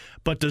job.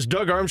 But does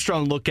Doug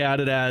Armstrong look at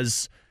it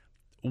as,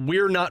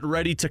 we're not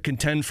ready to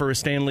contend for a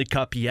Stanley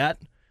Cup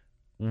yet?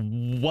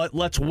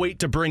 Let's wait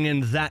to bring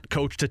in that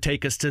coach to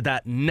take us to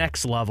that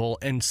next level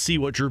and see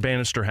what Drew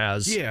Bannister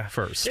has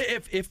first.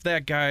 If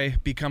that guy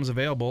becomes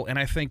available, and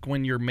I think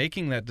when you're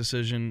making that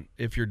decision,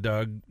 if you're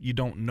Doug, you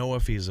don't know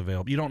if he's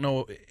available. You don't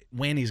know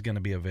when he's going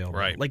to be available.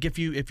 Right. Like if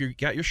you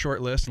got your short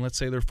list, and let's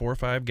say there are 4 or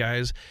 5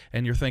 guys,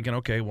 and you're thinking,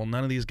 okay, well,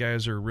 none of these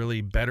guys are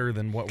really better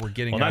than what we're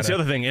getting. Well, that's the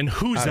other thing. And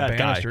who's that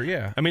guy?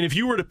 Yeah. I mean, if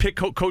you were to pick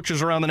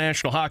coaches around the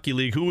National Hockey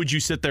League, who would you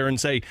sit there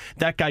and say,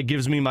 that guy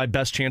gives me my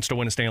best chance to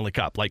win a Stanley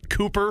Cup? Like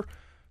Cooper,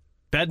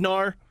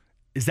 Bednar,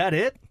 is that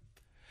it?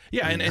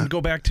 Yeah, and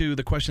go back to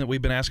the question that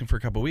we've been asking for a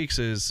couple of weeks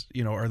is,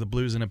 are the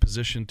Blues in a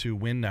position to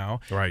win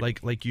now?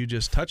 Right. Like you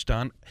just touched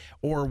on,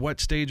 or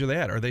what stage are they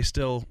at? Are they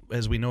still,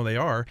 as we know they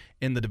are,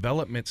 in the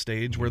development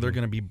stage where they're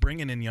going to be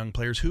bringing in young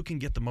players? Who can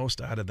get the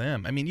most out of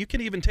them? I mean, you can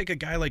even take a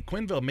guy like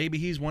Quenneville. Maybe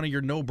he's one of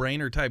your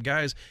no-brainer type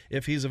guys.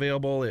 If he's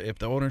available, if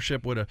the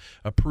ownership would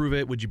approve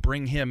it, would you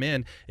bring him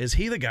in? Is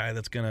he the guy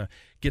that's going to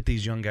get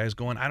these young guys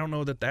going? I don't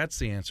know that that's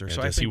the answer.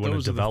 So I think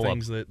those are the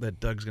things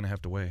that Doug's going to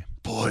have to weigh.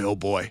 Boy, oh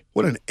boy,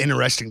 what an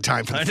interesting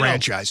time for the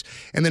franchise.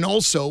 And then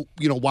also,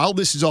 while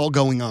this is all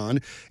going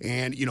on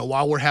and,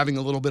 while we're having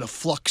a little bit of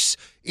flux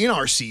in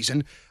our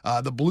season,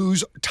 the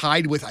Blues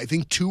tied with, I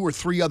think, 2 or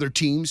 3 other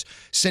teams,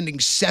 sending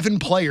 7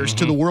 players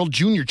to the World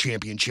Junior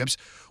Championships,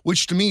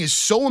 which to me is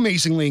so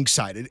amazingly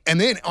excited.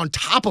 And then on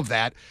top of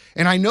that,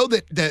 and I know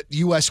that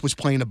U.S. was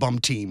playing a bum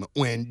team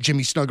when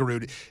Jimmy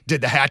Snuggerud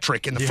did the hat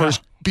trick in the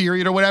first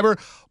period or whatever,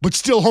 but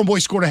still homeboy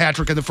scored a hat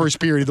trick in the first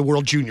period of the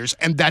World Juniors,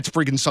 and that's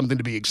friggin' something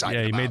to be excited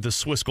about. Yeah, he made the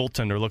Swiss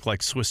goaltender look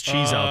like Swiss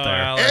cheese out there.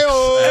 Alex.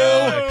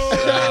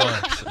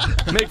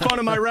 Make fun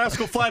of my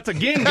Rascal Flats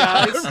again,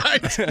 guys.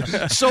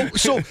 Right. So,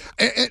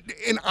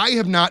 and I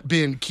have not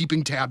been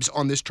keeping tabs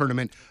on this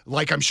tournament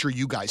like I'm sure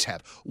you guys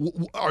have.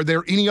 Are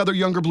there any other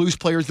younger Blues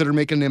players that are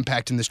making an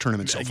impact in this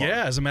tournament so far?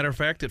 Yeah, as a matter of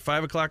fact, at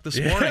 5 o'clock this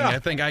morning, I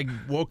think I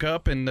woke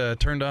up and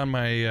turned on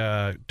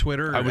my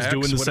Twitter. I was X,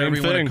 doing the whatever same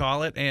you thing. want to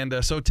call it. And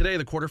so today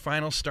the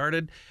quarterfinals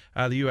started.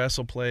 The U.S.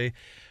 will play.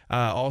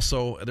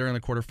 Also, they're in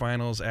the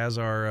quarterfinals, as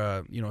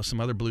are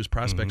some other Blues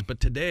prospects. But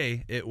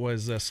today it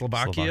was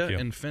Slovakia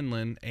and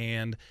Finland,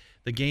 and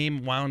the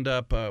game wound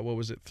up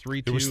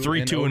 3-2? It was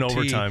 3-2 in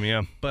overtime.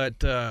 Yeah, but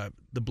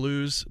the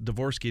Blues,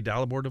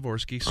 Dalibor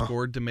Dvorsky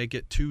scored to make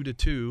it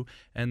 2-2,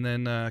 and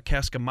then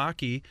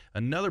Kaskamaki,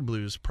 another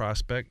Blues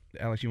prospect.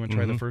 Alex, you want to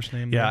try the first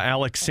name? Yeah,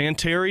 Alex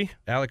Santeri.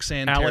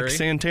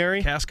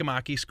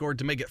 Kaskamaki scored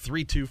to make it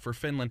 3-2 for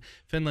Finland.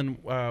 Finland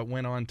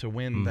went on to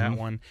win that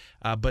one,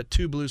 but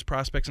 2 Blues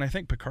prospects, and I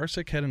think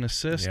Pekarsik had an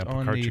assist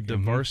on the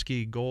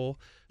Dvorsky goal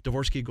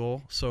Dvorsky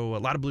goal. So a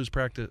lot of Blues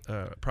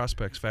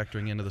prospects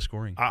factoring into the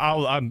scoring.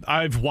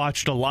 I've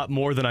watched a lot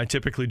more than I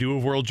typically do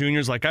of World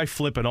Juniors. Like, I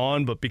flip it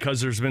on, but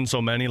because there's been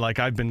so many, like,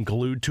 I've been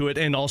glued to it.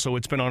 And also,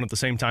 it's been on at the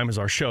same time as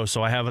our show,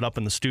 so I have it up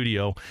in the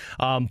studio.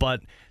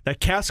 But that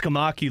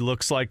Kasperi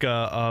looks like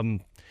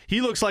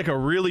he looks like a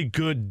really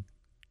good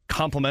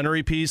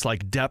complimentary piece,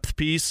 like depth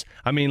piece.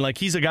 I mean, like,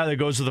 he's a guy that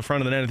goes to the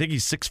front of the net. I think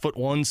he's 6'1",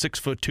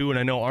 6'2", and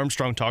I know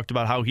Armstrong talked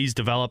about how he's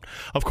developed.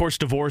 Of course,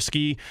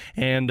 Dvorsky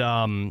and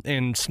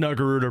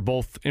Snuggerud are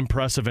both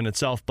impressive in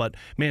itself. But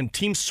man,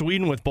 Team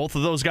Sweden with both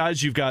of those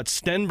guys, you've got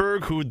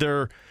Stenberg, who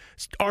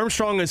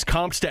Armstrong is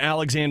comps to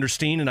Alexander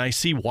Steen, and I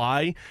see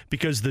why,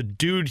 because the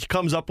dude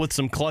comes up with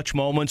some clutch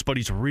moments, but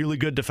he's really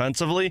good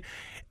defensively.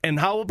 And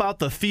how about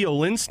the Theo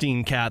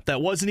Lindstein cat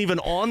that wasn't even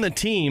on the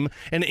team?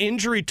 An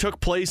injury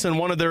took place in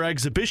one of their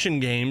exhibition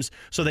games,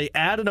 so they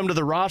added him to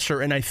the roster,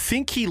 and I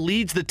think he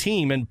leads the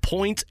team in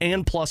points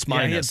and plus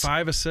minus. Yeah, he had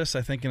 5 assists,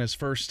 I think, in his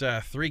first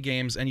 3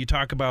 games. And you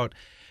talk about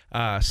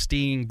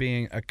Steen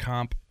being a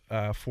comp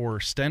for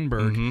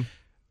Stenberg. Mm-hmm.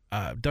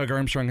 Doug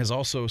Armstrong has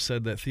also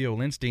said that Theo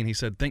Lindstein, he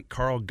said, think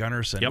Carl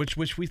Gunnarsson, yep.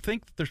 which we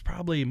think there's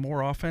probably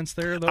more offense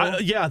there, though.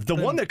 The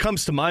one that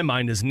comes to my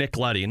mind is Nick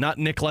Leddy. Not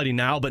Nick Leddy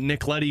now, but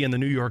Nick Leddy in the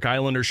New York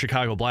Islanders,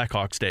 Chicago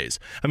Blackhawks days.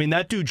 I mean,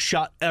 that dude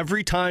shot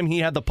every time he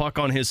had the puck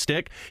on his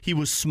stick. He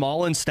was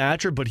small in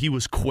stature, but he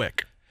was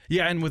quick.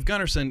 Yeah, and with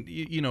Gunnarsson,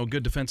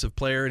 good defensive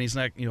player, and he's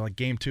not, like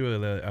Game 2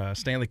 of the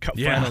Stanley Cup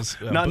Finals.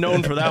 Not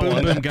known for that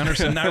one.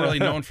 Gunnarsson, not really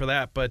known for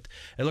that, but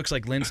it looks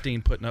like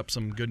Lindstein putting up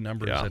some good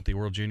numbers at the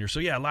World Junior.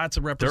 So, yeah, lots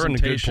of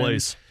representation. They're in a good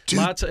place.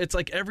 It's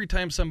like every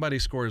time somebody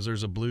scores,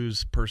 there's a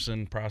Blues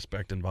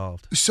prospect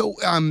involved. So,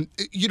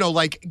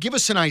 give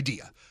us an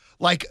idea.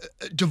 Like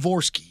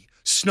Dvorsky,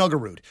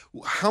 Snuggerud,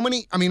 how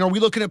many, are we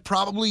looking at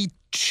probably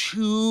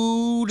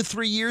 2 to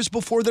 3 years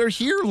before they're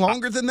here?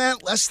 Longer than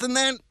that? Less than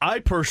that? I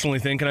personally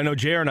think, and I know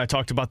JR and I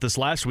talked about this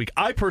last week,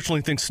 I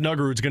personally think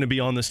Snuggerud's going to be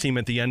on this team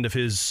at the end of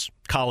his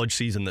college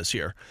season this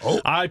year. Oh.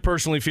 I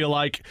personally feel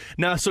like,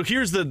 now, so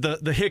here's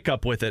the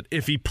hiccup with it.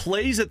 If he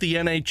plays at the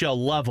NHL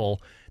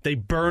level, they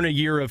burn a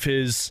year of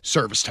his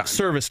service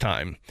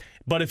time.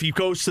 But if he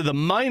goes to the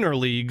minor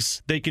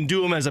leagues, they can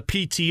do him as a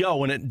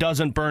PTO, and it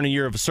doesn't burn a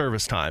year of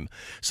service time.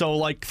 So,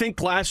 like,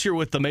 think last year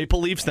with the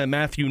Maple Leafs, that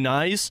Matthew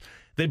Nyes,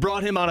 they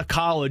brought him out of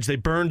college. They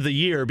burned the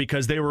year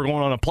because they were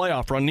going on a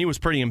playoff run, and he was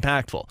pretty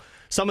impactful.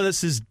 Some of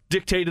this is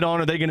dictated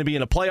on, are they going to be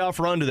in a playoff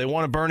run? Do they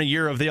want to burn a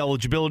year of the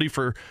eligibility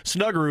for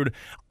Snuggerud?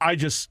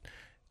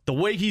 The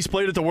way he's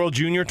played at the World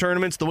Junior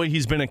tournaments, the way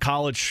he's been in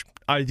college,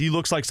 he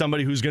looks like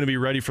somebody who's going to be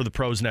ready for the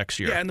pros next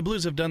year. Yeah, and the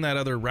Blues have done that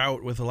other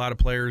route with a lot of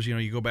players.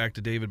 You go back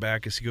to David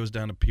Backus, he goes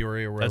down to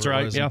Peoria or wherever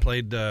it was, and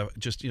played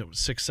just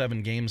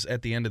 6-7 games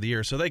at the end of the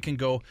year. So they can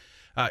go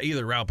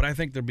either route, but I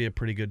think there'd be a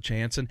pretty good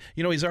chance. And,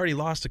 he's already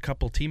lost a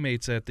couple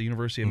teammates at the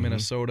University of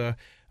Minnesota.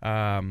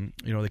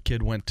 The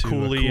kid went to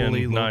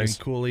Logan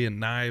Cooley and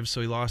Knives, so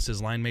he lost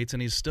his line mates,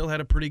 and he's still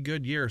had a pretty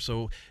good year.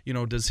 So,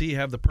 does he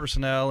have the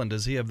personnel and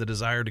does he have the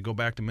desire to go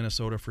back to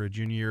Minnesota for a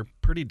junior year?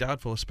 Pretty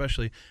doubtful,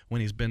 especially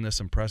when he's been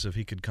this impressive.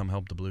 He could come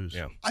help the Blues.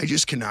 Yeah. I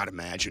just cannot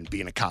imagine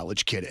being a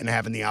college kid and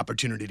having the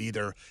opportunity to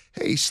either,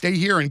 hey, stay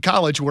here in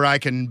college where I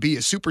can be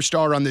a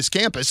superstar on this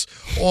campus,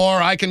 or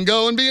I can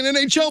go and be an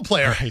NHL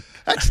player. Right.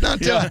 That's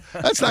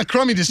not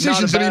crummy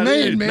decisions that he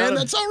made, man.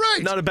 That's all right.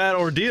 Not a bad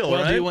ordeal,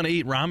 well, right? Do you want to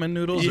eat ramen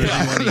noodles?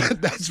 Yeah,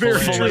 that's very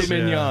filet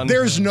mignon.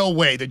 There's no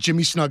way that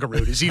Jimmy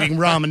Snuggerud is eating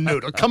ramen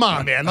noodle. Come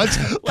on, man.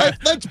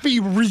 Let's be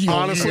real.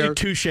 Honestly, here.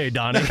 touche,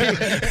 Donnie.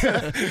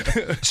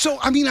 So,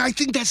 I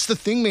think that's the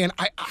thing, man.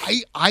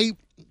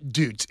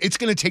 Dude, it's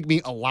going to take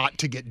me a lot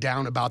to get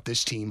down about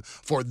this team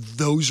for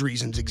those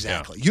reasons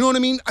exactly. Yeah. You know what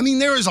I mean?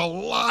 there is a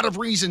lot of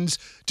reasons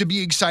to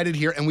be excited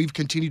here, and we've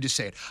continued to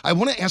say it. I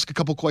want to ask a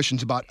couple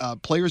questions about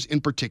players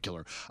in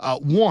particular.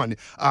 One,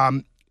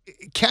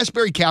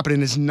 Kasperi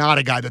Kapanen is not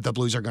a guy that the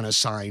Blues are going to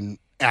sign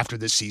after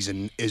this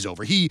season is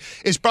over. He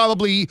is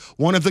probably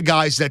one of the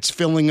guys that's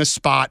filling a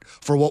spot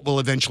for what will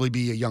eventually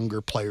be a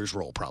younger player's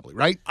role, probably,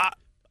 right?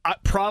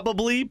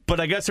 Probably,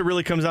 but I guess it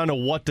really comes down to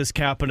what does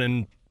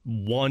Kapanen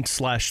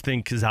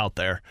want/think is out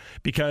there.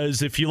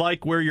 Because if you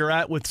like where you're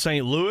at with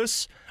St.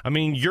 Louis,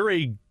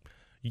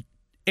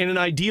 in an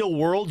ideal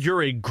world,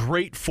 you're a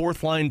great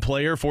fourth-line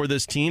player for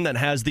this team that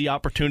has the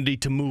opportunity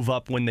to move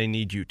up when they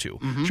need you to.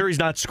 Mm-hmm. Sure, he's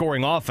not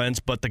scoring offense,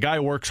 but the guy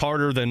works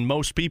harder than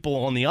most people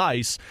on the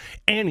ice,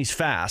 and he's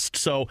fast.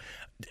 So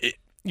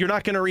you're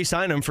not going to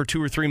re-sign him for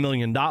 $2 or $3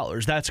 million.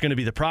 That's going to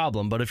be the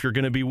problem. But if you're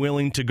going to be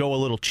willing to go a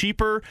little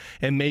cheaper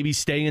and maybe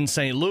stay in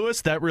St.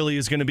 Louis, that really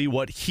is going to be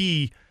what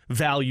he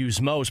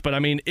values most. But,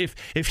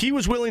 if he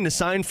was willing to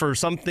sign for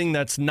something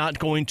that's not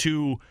going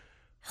to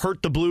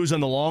hurt the Blues in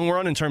the long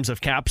run in terms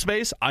of cap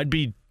space, I'd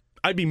be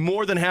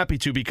more than happy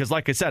to, because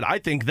like I said, I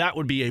think that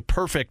would be a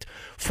perfect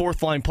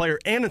fourth line player,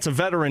 and it's a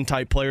veteran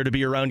type player to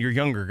be around your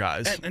younger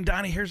guys. And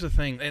Donnie, here's the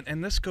thing,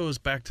 and this goes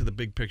back to the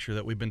big picture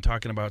that we've been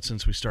talking about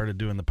since we started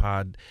doing the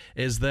pod,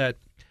 is that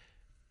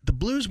the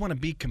Blues want to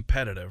be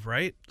competitive,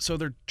 right? So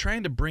they're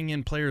trying to bring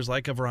in players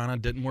like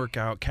Vrana, didn't work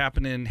out,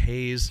 Kapanen,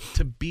 Hayes,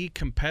 to be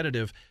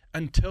competitive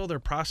until their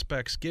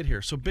prospects get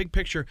here. So big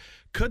picture,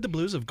 could the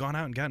Blues have gone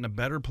out and gotten a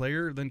better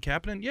player than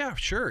Kapanen? Yeah,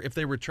 sure, if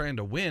they were trying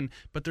to win,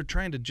 but they're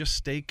trying to just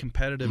stay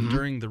competitive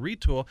during the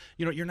retool.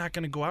 You're not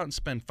going to go out and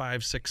spend $5,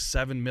 $6,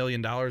 $7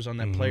 million on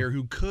that player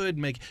who could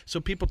make. So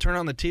people turn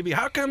on the TV,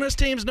 how come this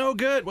team's no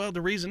good? Well,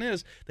 the reason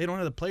is they don't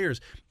have the players.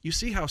 You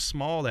see how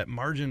small that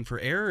margin for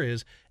error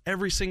is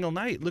every single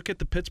night. Look at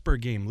the Pittsburgh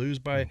game, lose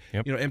by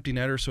empty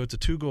netter, so it's a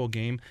 2-goal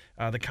game.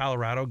 The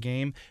Colorado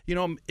game,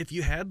 if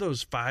you had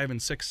those $5 and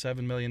 $6,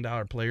 $7 million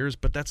players,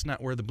 but that's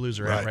not where the Blues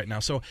are at right now.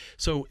 So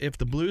if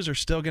the Blues are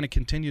still going to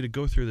continue to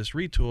go through this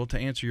retool, to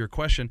answer your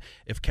question,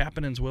 if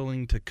Kapanen's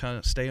willing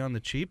to stay on the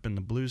cheap and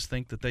the Blues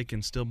think that they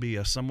can still be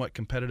a somewhat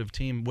competitive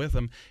team with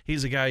him,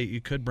 he's a guy you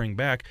could bring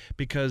back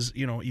because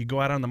you go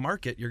out on the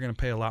market, you're going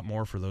to pay a lot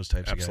more for those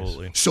types of guys.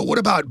 Absolutely. So what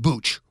about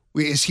Booch?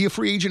 Is he a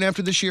free agent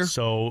after this year?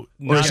 So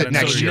or is it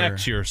next year?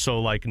 Next year.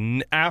 So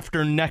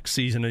after next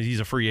season, he's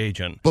a free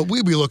agent. But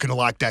we'll be looking to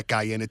lock that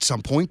guy in at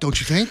some point, don't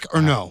you think?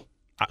 Or no?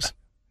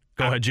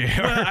 Go ahead, JR.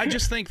 Well, I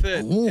just think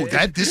that. Ooh,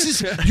 this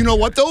is. You know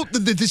what though?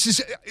 This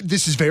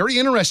is very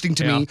interesting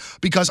to me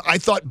because I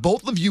thought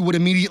both of you would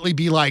immediately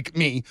be like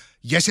me.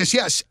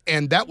 Yes,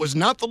 and that was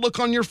not the look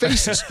on your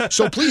faces.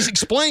 So please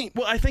explain.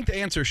 Well, I think the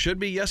answer should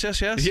be yes.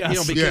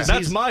 Yes, because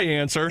that's my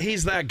answer.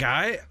 He's that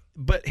guy.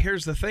 But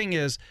here's the thing: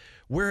 is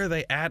where are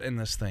they at in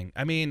this thing?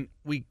 I mean,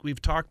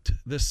 we've talked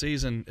this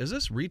season. Is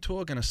this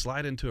retool going to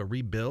slide into a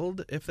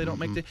rebuild if they don't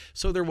make the?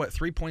 So they're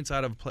 3 points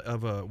out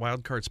of a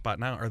wild card spot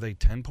now. Are they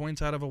 10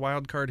 points out of a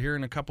wild card here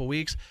in a couple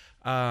weeks?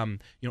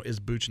 Is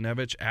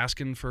Buchnevich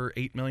asking for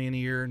 $8 million a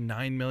year,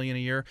 $9 million a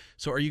year?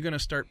 So are you going to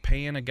start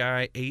paying a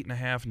guy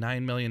 $8.5,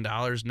 $9 million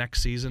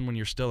next season when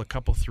you're still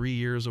 3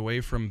 years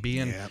away from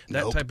being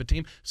that type of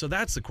team? So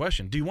that's the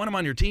question. Do you want him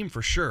on your team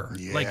for sure?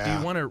 Yeah. Like, do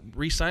you want to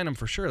re-sign him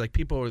for sure? Like,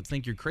 people would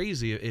think you're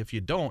crazy if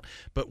you don't.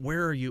 But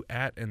where are you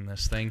at in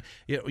this thing?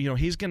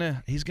 He's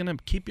gonna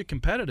keep you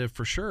competitive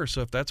for sure.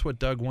 So if that's what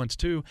Doug wants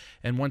to,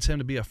 and wants him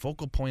to be a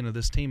focal point of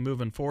this team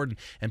moving forward,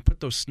 and put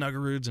those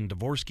Snuggeruds and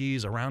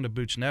Dvorskys around a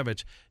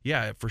Buchnevich,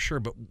 yeah, for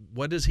sure. But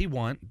what does he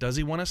want? Does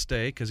he want to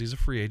stay? Because he's a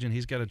free agent.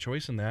 He's got a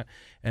choice in that.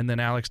 And then,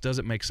 Alex, does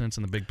it make sense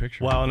in the big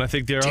picture? Well, and I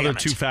think there are other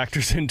two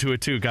factors into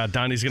it, too. God,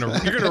 you're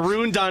going to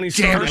ruin Donnie's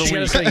start of the week.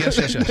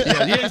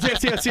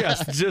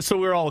 Yes. Just so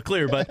we're all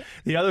clear. But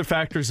the other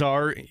factors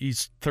are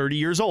he's 30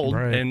 years old,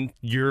 and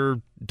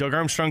Doug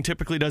Armstrong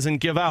typically doesn't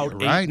give out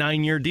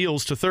 8-9-year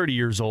deals to 30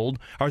 years old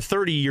or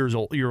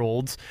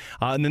 30-year-olds.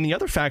 And then the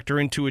other factor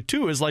into it,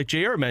 too, is like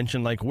JR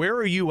mentioned, like, where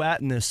are you at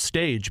in this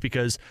stage?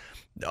 Because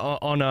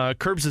on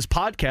Curbs'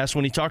 podcast,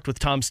 when he talked with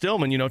Tom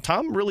Stillman,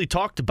 Tom really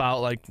talked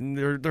about, like,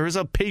 there is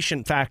a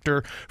patient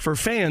factor for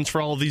fans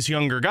for all of these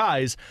younger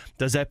guys.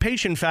 Does that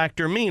patient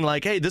factor mean,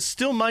 like, hey, this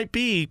still might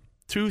be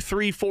 2,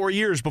 3, 4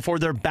 years before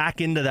they're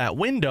back into that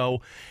window?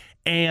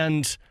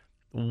 And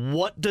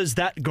what does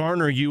that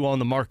garner you on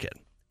the market?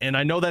 And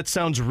I know that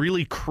sounds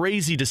really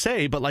crazy to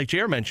say, but like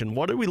JR mentioned,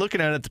 what are we looking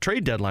at the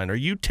trade deadline? Are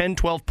you 10,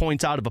 12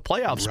 points out of a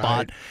playoff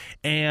spot?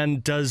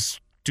 And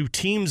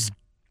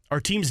are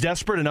teams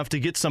desperate enough to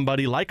get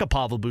somebody like a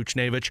Pavel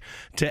Buchnevich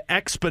to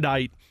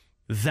expedite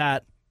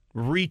that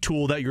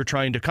retool that you're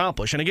trying to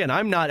accomplish? And again,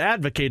 I'm not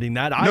advocating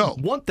that. I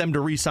want them to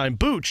re-sign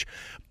Buch,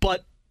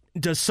 but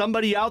does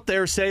somebody out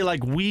there say,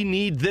 like, we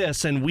need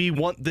this and we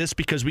want this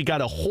because we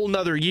got a whole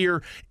nother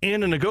year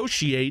and to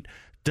negotiate?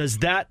 Does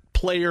that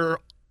player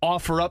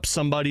offer up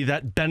somebody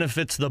that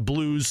benefits the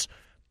Blues'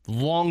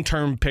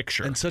 long-term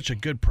picture? And such a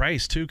good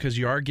price, too, because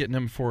you are getting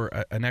him for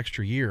an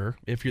extra year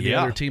if you're the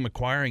other team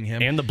acquiring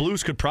him. And the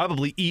Blues could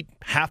probably eat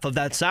half of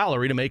that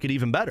salary to make it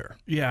even better.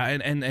 Yeah,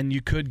 and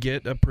you could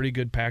get a pretty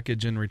good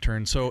package in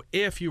return. So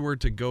if you were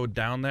to go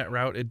down that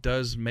route, it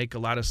does make a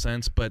lot of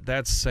sense, but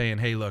that's saying,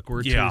 hey, look,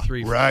 we're 2,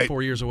 3,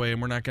 4 years away,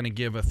 and we're not going to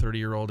give a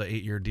 30-year-old an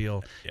 8-year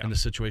deal in the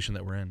situation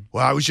that we're in.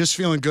 Well, I was just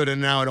feeling good,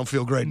 and now I don't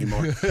feel great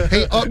anymore.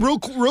 Hey, real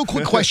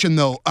quick question,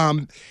 though.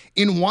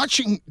 In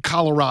watching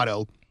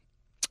Colorado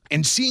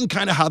and seeing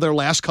kind of how their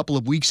last couple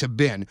of weeks have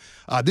been,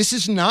 this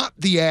is not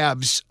the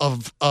Avs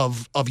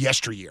of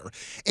yesteryear.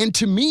 And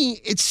to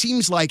me, it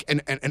seems like,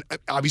 and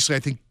obviously I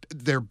think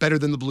they're better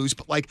than the Blues,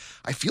 but like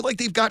I feel like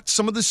they've got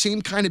some of the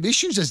same kind of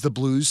issues as the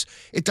Blues.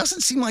 It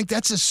doesn't seem like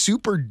that's a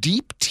super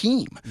deep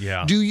team.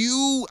 Yeah.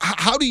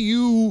 How do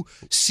you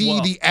see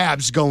the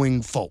Avs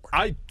going forward?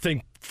 I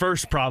think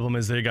first problem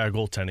is they got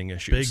goaltending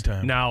issues. Big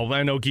time. Now,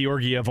 I know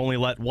Georgiev only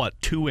let,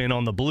 2 in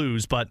on the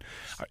Blues, but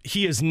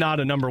he is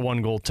not a number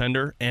one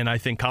goaltender, and I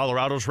think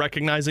Colorado's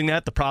recognizing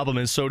that. The problem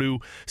is so do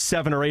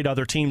 7 or 8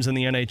 other teams in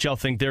the NHL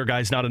think their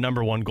guy's not a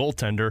number one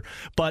goaltender.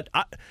 But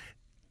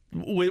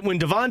when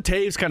Devon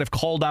Toews kind of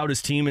called out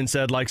his team and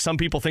said, like, some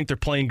people think they're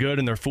playing good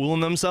and they're fooling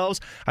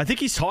themselves, I think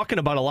he's talking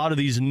about a lot of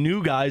these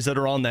new guys that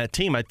are on that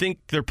team. I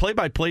think their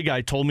play-by-play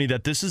guy told me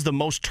that this is the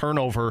most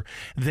turnover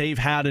they've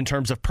had in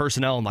terms of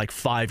personnel in like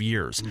 5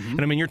 years. Mm-hmm.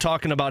 And I mean, you're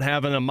talking about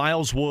having a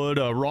Miles Wood,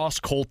 a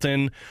Ross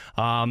Colton.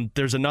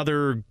 There's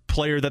another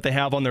player that they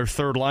have on their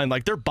third line.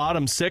 Like their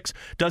bottom six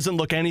doesn't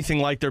look anything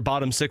like their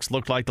bottom six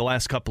looked like the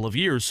last couple of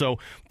years. So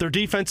their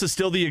defense is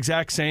still the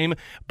exact same,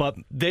 but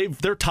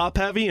they're top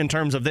heavy in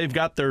terms of they've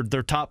got their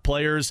top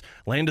players.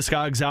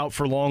 Landeskog's out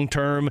for long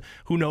term.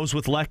 Who knows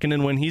with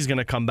Lehkonen when he's going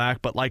to come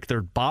back? But like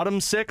their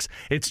bottom six,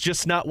 it's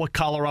just not what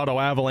Colorado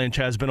Avalanche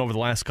has been over the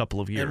last couple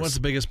of years. And what's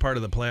the biggest part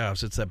of the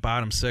playoffs? It's that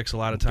bottom six a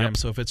lot of times. Yep.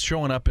 So if it's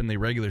showing up in the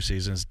regular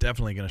season, it's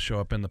definitely going to show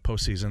up in the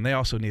postseason. They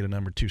also need a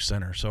number 2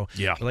 center. So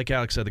like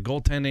Alex said, the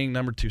goaltending,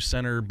 number 2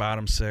 center,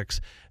 bottom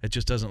six, it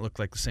just doesn't look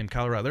like the same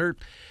Colorado.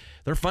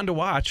 They're fun to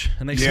watch,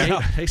 and they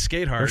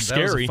skate hard. They're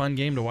that was a fun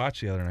game to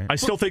watch the other night. I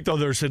still think, though,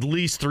 there's at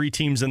least 3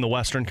 teams in the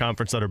Western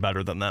Conference that are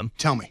better than them.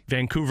 Tell me.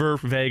 Vancouver,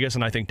 Vegas,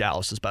 and I think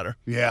Dallas is better.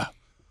 Yeah.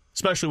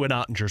 Especially when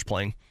Ottinger's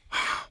playing.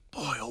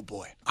 Boy, oh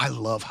boy. I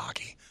love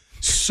hockey.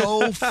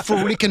 So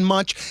freaking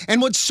much.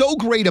 And what's so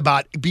great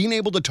about being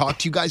able to talk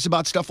to you guys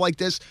about stuff like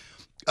this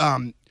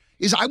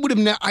is I would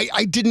have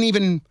I didn't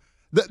even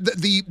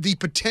the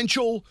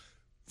potential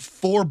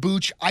for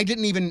Booch, I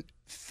didn't even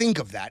think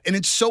of that. And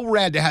it's so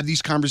rad to have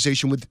these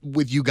conversations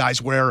with you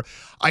guys where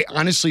I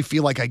honestly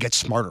feel like I get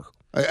smarter.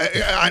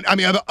 I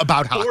mean,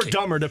 about hockey. Or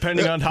dumber,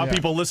 depending on how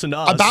people listen to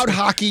us. About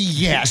hockey,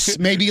 yes.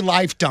 Maybe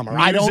life dumber.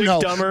 I don't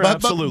know. Dumber,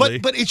 absolutely.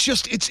 But it's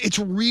just, it's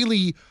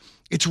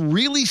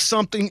really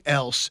something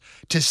else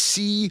to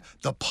see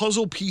the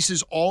puzzle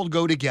pieces all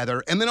go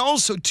together. And then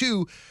also,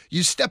 too,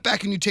 you step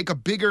back and you take a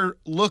bigger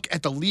look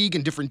at the league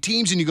and different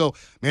teams and you go,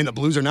 man, the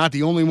Blues are not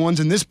the only ones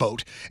in this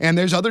boat. And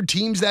there's other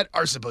teams that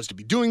are supposed to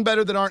be doing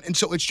better that aren't. And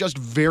so it's just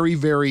very,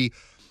 very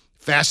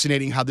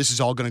fascinating how this is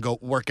all going to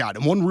work out.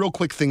 And one real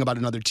quick thing about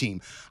another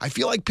team. I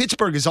feel like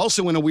Pittsburgh is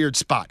also in a weird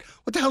spot.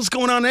 What the hell's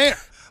going on there?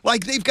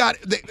 Like you've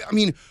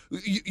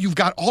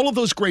got all of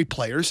those great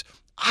players.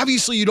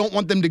 Obviously, you don't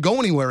want them to go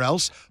anywhere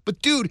else.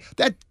 But, dude,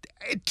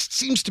 it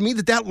seems to me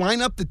that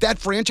lineup, that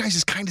franchise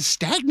is kind of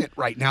stagnant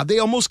right now. They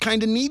almost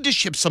kind of need to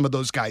ship some of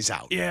those guys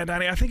out. Yeah,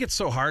 Donnie, I think it's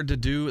so hard to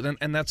do,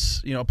 and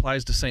that's,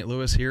 applies to St.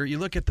 Louis here. You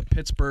look at the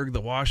Pittsburgh,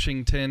 the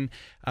Washington,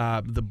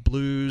 the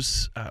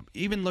Blues,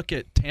 even look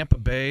at Tampa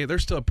Bay. They're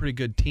still a pretty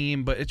good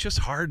team, but it's just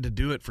hard to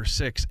do it for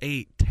 6,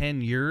 8,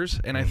 10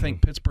 years, and I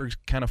think Pittsburgh's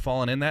kind of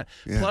fallen in that.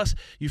 Yeah. Plus,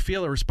 you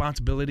feel a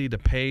responsibility to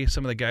pay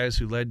some of the guys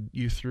who led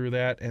you through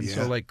that, and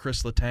so like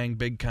Chris Letang,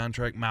 big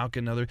contract,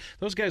 Malkin,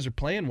 those guys are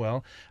playing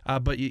well.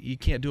 But you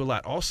can't do a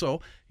lot.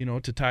 Also,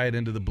 to tie it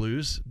into the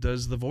Blues,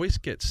 does the voice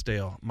get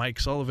stale? Mike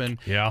Sullivan,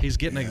 he's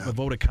getting a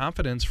vote of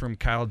confidence from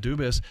Kyle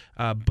Dubas,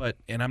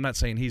 and I'm not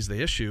saying he's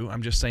the issue.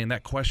 I'm just saying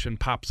that question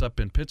pops up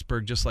in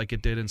Pittsburgh just like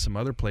it did in some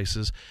other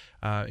places,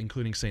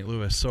 including St.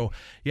 Louis. So,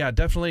 yeah,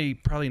 definitely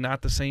probably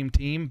not the same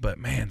team, but,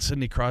 man,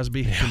 Sidney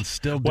Crosby can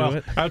still do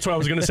it. That's what I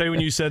was going to say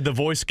when you said the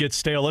voice gets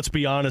stale. Let's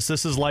be honest.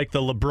 This is like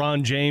the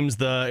LeBron James,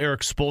 the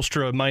Eric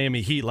Spoelstra of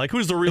Miami Heat. Like,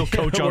 who's the real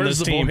coach on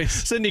this team?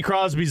 Voice? Sidney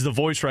Crosby's the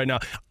voice right now.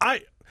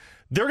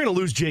 They're going to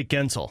lose Jake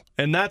Gensel,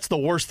 and that's the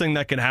worst thing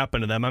that can happen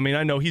to them. I mean,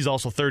 I know he's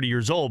also 30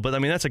 years old, but,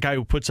 that's a guy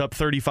who puts up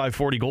 35,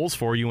 40 goals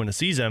for you in a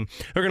season.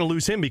 They're going to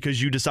lose him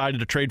because you decided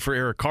to trade for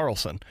Erik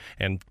Karlsson.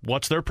 And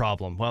what's their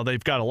problem? Well,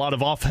 they've got a lot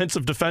of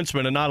offensive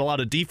defensemen and not a lot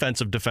of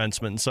defensive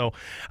defensemen. So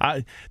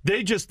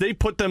they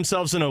put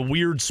themselves in a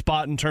weird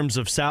spot in terms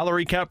of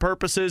salary cap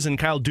purposes, and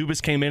Kyle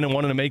Dubas came in and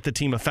wanted to make the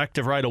team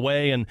effective right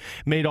away and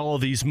made all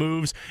of these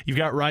moves. You've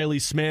got Riley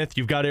Smith,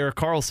 you've got Erik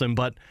Karlsson,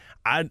 but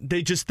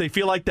they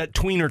feel like that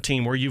tweener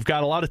team where you've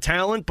got a lot of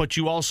talent, but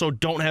you also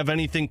don't have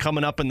anything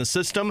coming up in the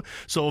system.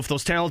 So if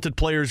those talented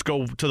players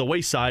go to the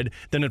wayside,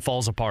 then it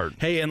falls apart.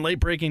 Hey, and late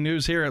breaking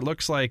news here, it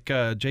looks like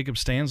Jacob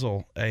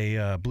Stanzel,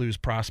 a Blues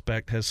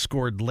prospect, has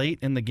scored late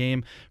in the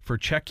game for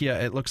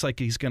Czechia. It looks like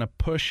he's going to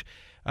push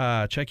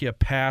Czechia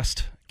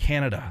past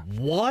Canada.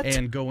 What?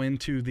 And go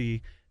into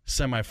the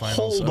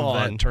semifinals of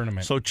that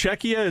tournament. So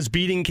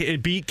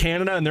Czechia beat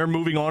Canada and they're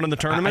moving on in the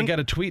tournament? I got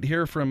a tweet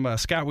here from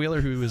Scott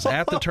Wheeler, who was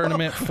at the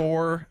tournament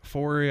for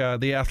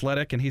The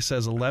Athletic, and he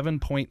says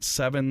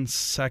 11.7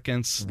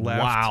 seconds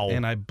left. Wow.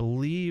 And I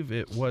believe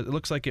it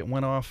looks like it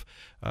went off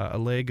a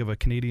leg of a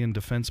Canadian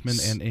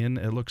defenseman and in.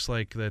 It looks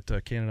like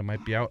that Canada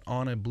might be out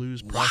on a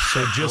Blues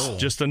prospect. So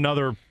just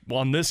another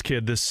on this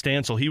kid, this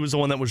Stancil. He was the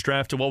one that was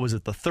drafted, what was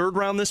it, the 3rd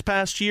round this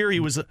past year? He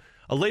was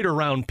a later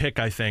round pick,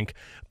 I think.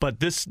 But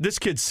this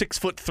kid's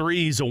 6'3",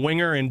 he's a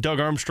winger, and Doug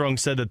Armstrong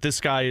said that this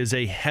guy is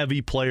a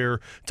heavy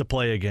player to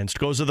play against.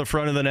 Goes to the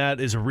front of the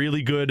net, is a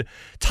really good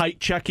tight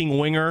checking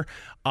winger.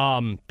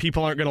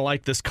 People aren't going to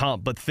like this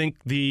comp, but think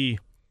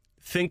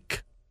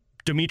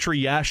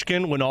Dmitry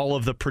Yashkin when all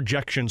of the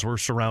projections were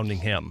surrounding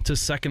him. To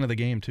second of the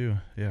game, too.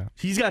 Yeah.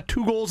 He's got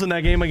 2 goals in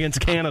that game against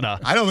Canada.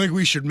 I don't think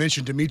we should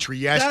mention Dmitry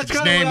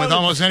Yashkin's name with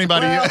almost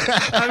anybody.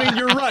 Well,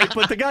 you're right,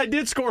 but the guy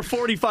did score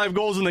 45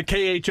 goals in the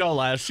KHL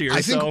last year.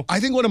 I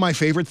think one of my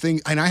favorite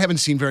things, and I haven't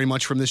seen very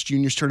much from this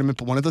juniors tournament,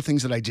 but one of the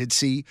things that I did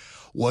see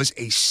was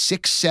a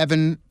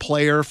 6'7"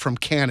 player from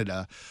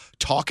Canada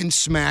talking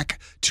smack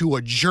to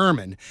a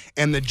German,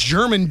 and the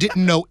German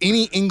didn't know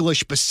any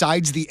English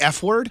besides the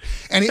F word,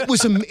 and it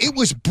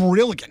was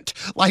brilliant.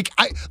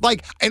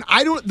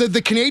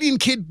 The Canadian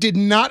kid did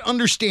not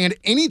understand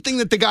anything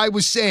that the guy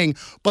was saying,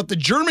 but the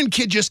German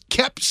kid just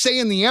kept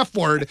saying the F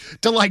word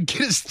to get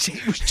his.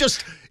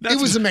 It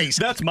was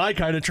amazing. That's my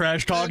kind of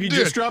trash talk. You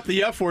just drop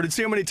the F word and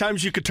see how many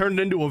times you could turn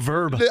it into a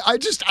verb.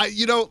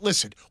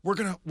 Listen, we're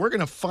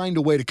gonna find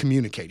a way to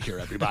communicate here,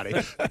 everybody,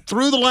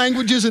 through the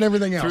languages and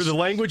everything else. Through the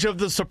language of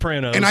the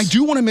Sopranos. And I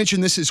do want to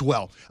mention this as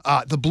well.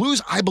 The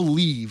Blues, I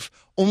believe,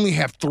 only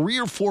have 3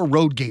 or 4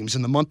 road games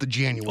in the month of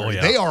January. Oh,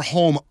 yeah. They are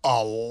home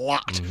a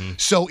lot. Mm-hmm.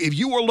 So if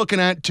you are looking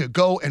to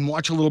go and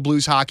watch a little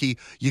Blues hockey,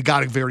 you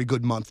got a very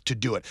good month to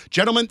do it.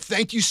 Gentlemen,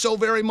 thank you so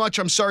very much.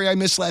 I'm sorry I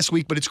missed last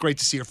week, but it's great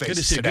to see your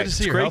faces today. Good to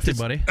see you. Healthy,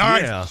 buddy. All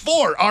right,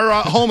 4,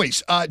 our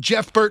homies,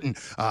 Jeff Burton,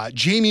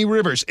 Jamie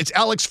Rivers, it's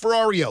Alex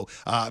Ferrario,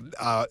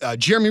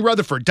 Jeremy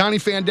Rutherford, Donnie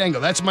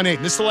Fandango. That's my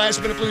name. This is the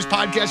Last Minute Blues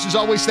Podcast. As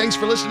always, thanks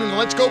for listening to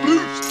Let's Go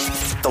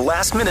Blues. The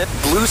Last Minute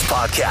Blues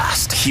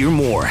Podcast. Hear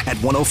more at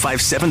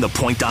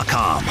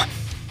 1057thepoint.com.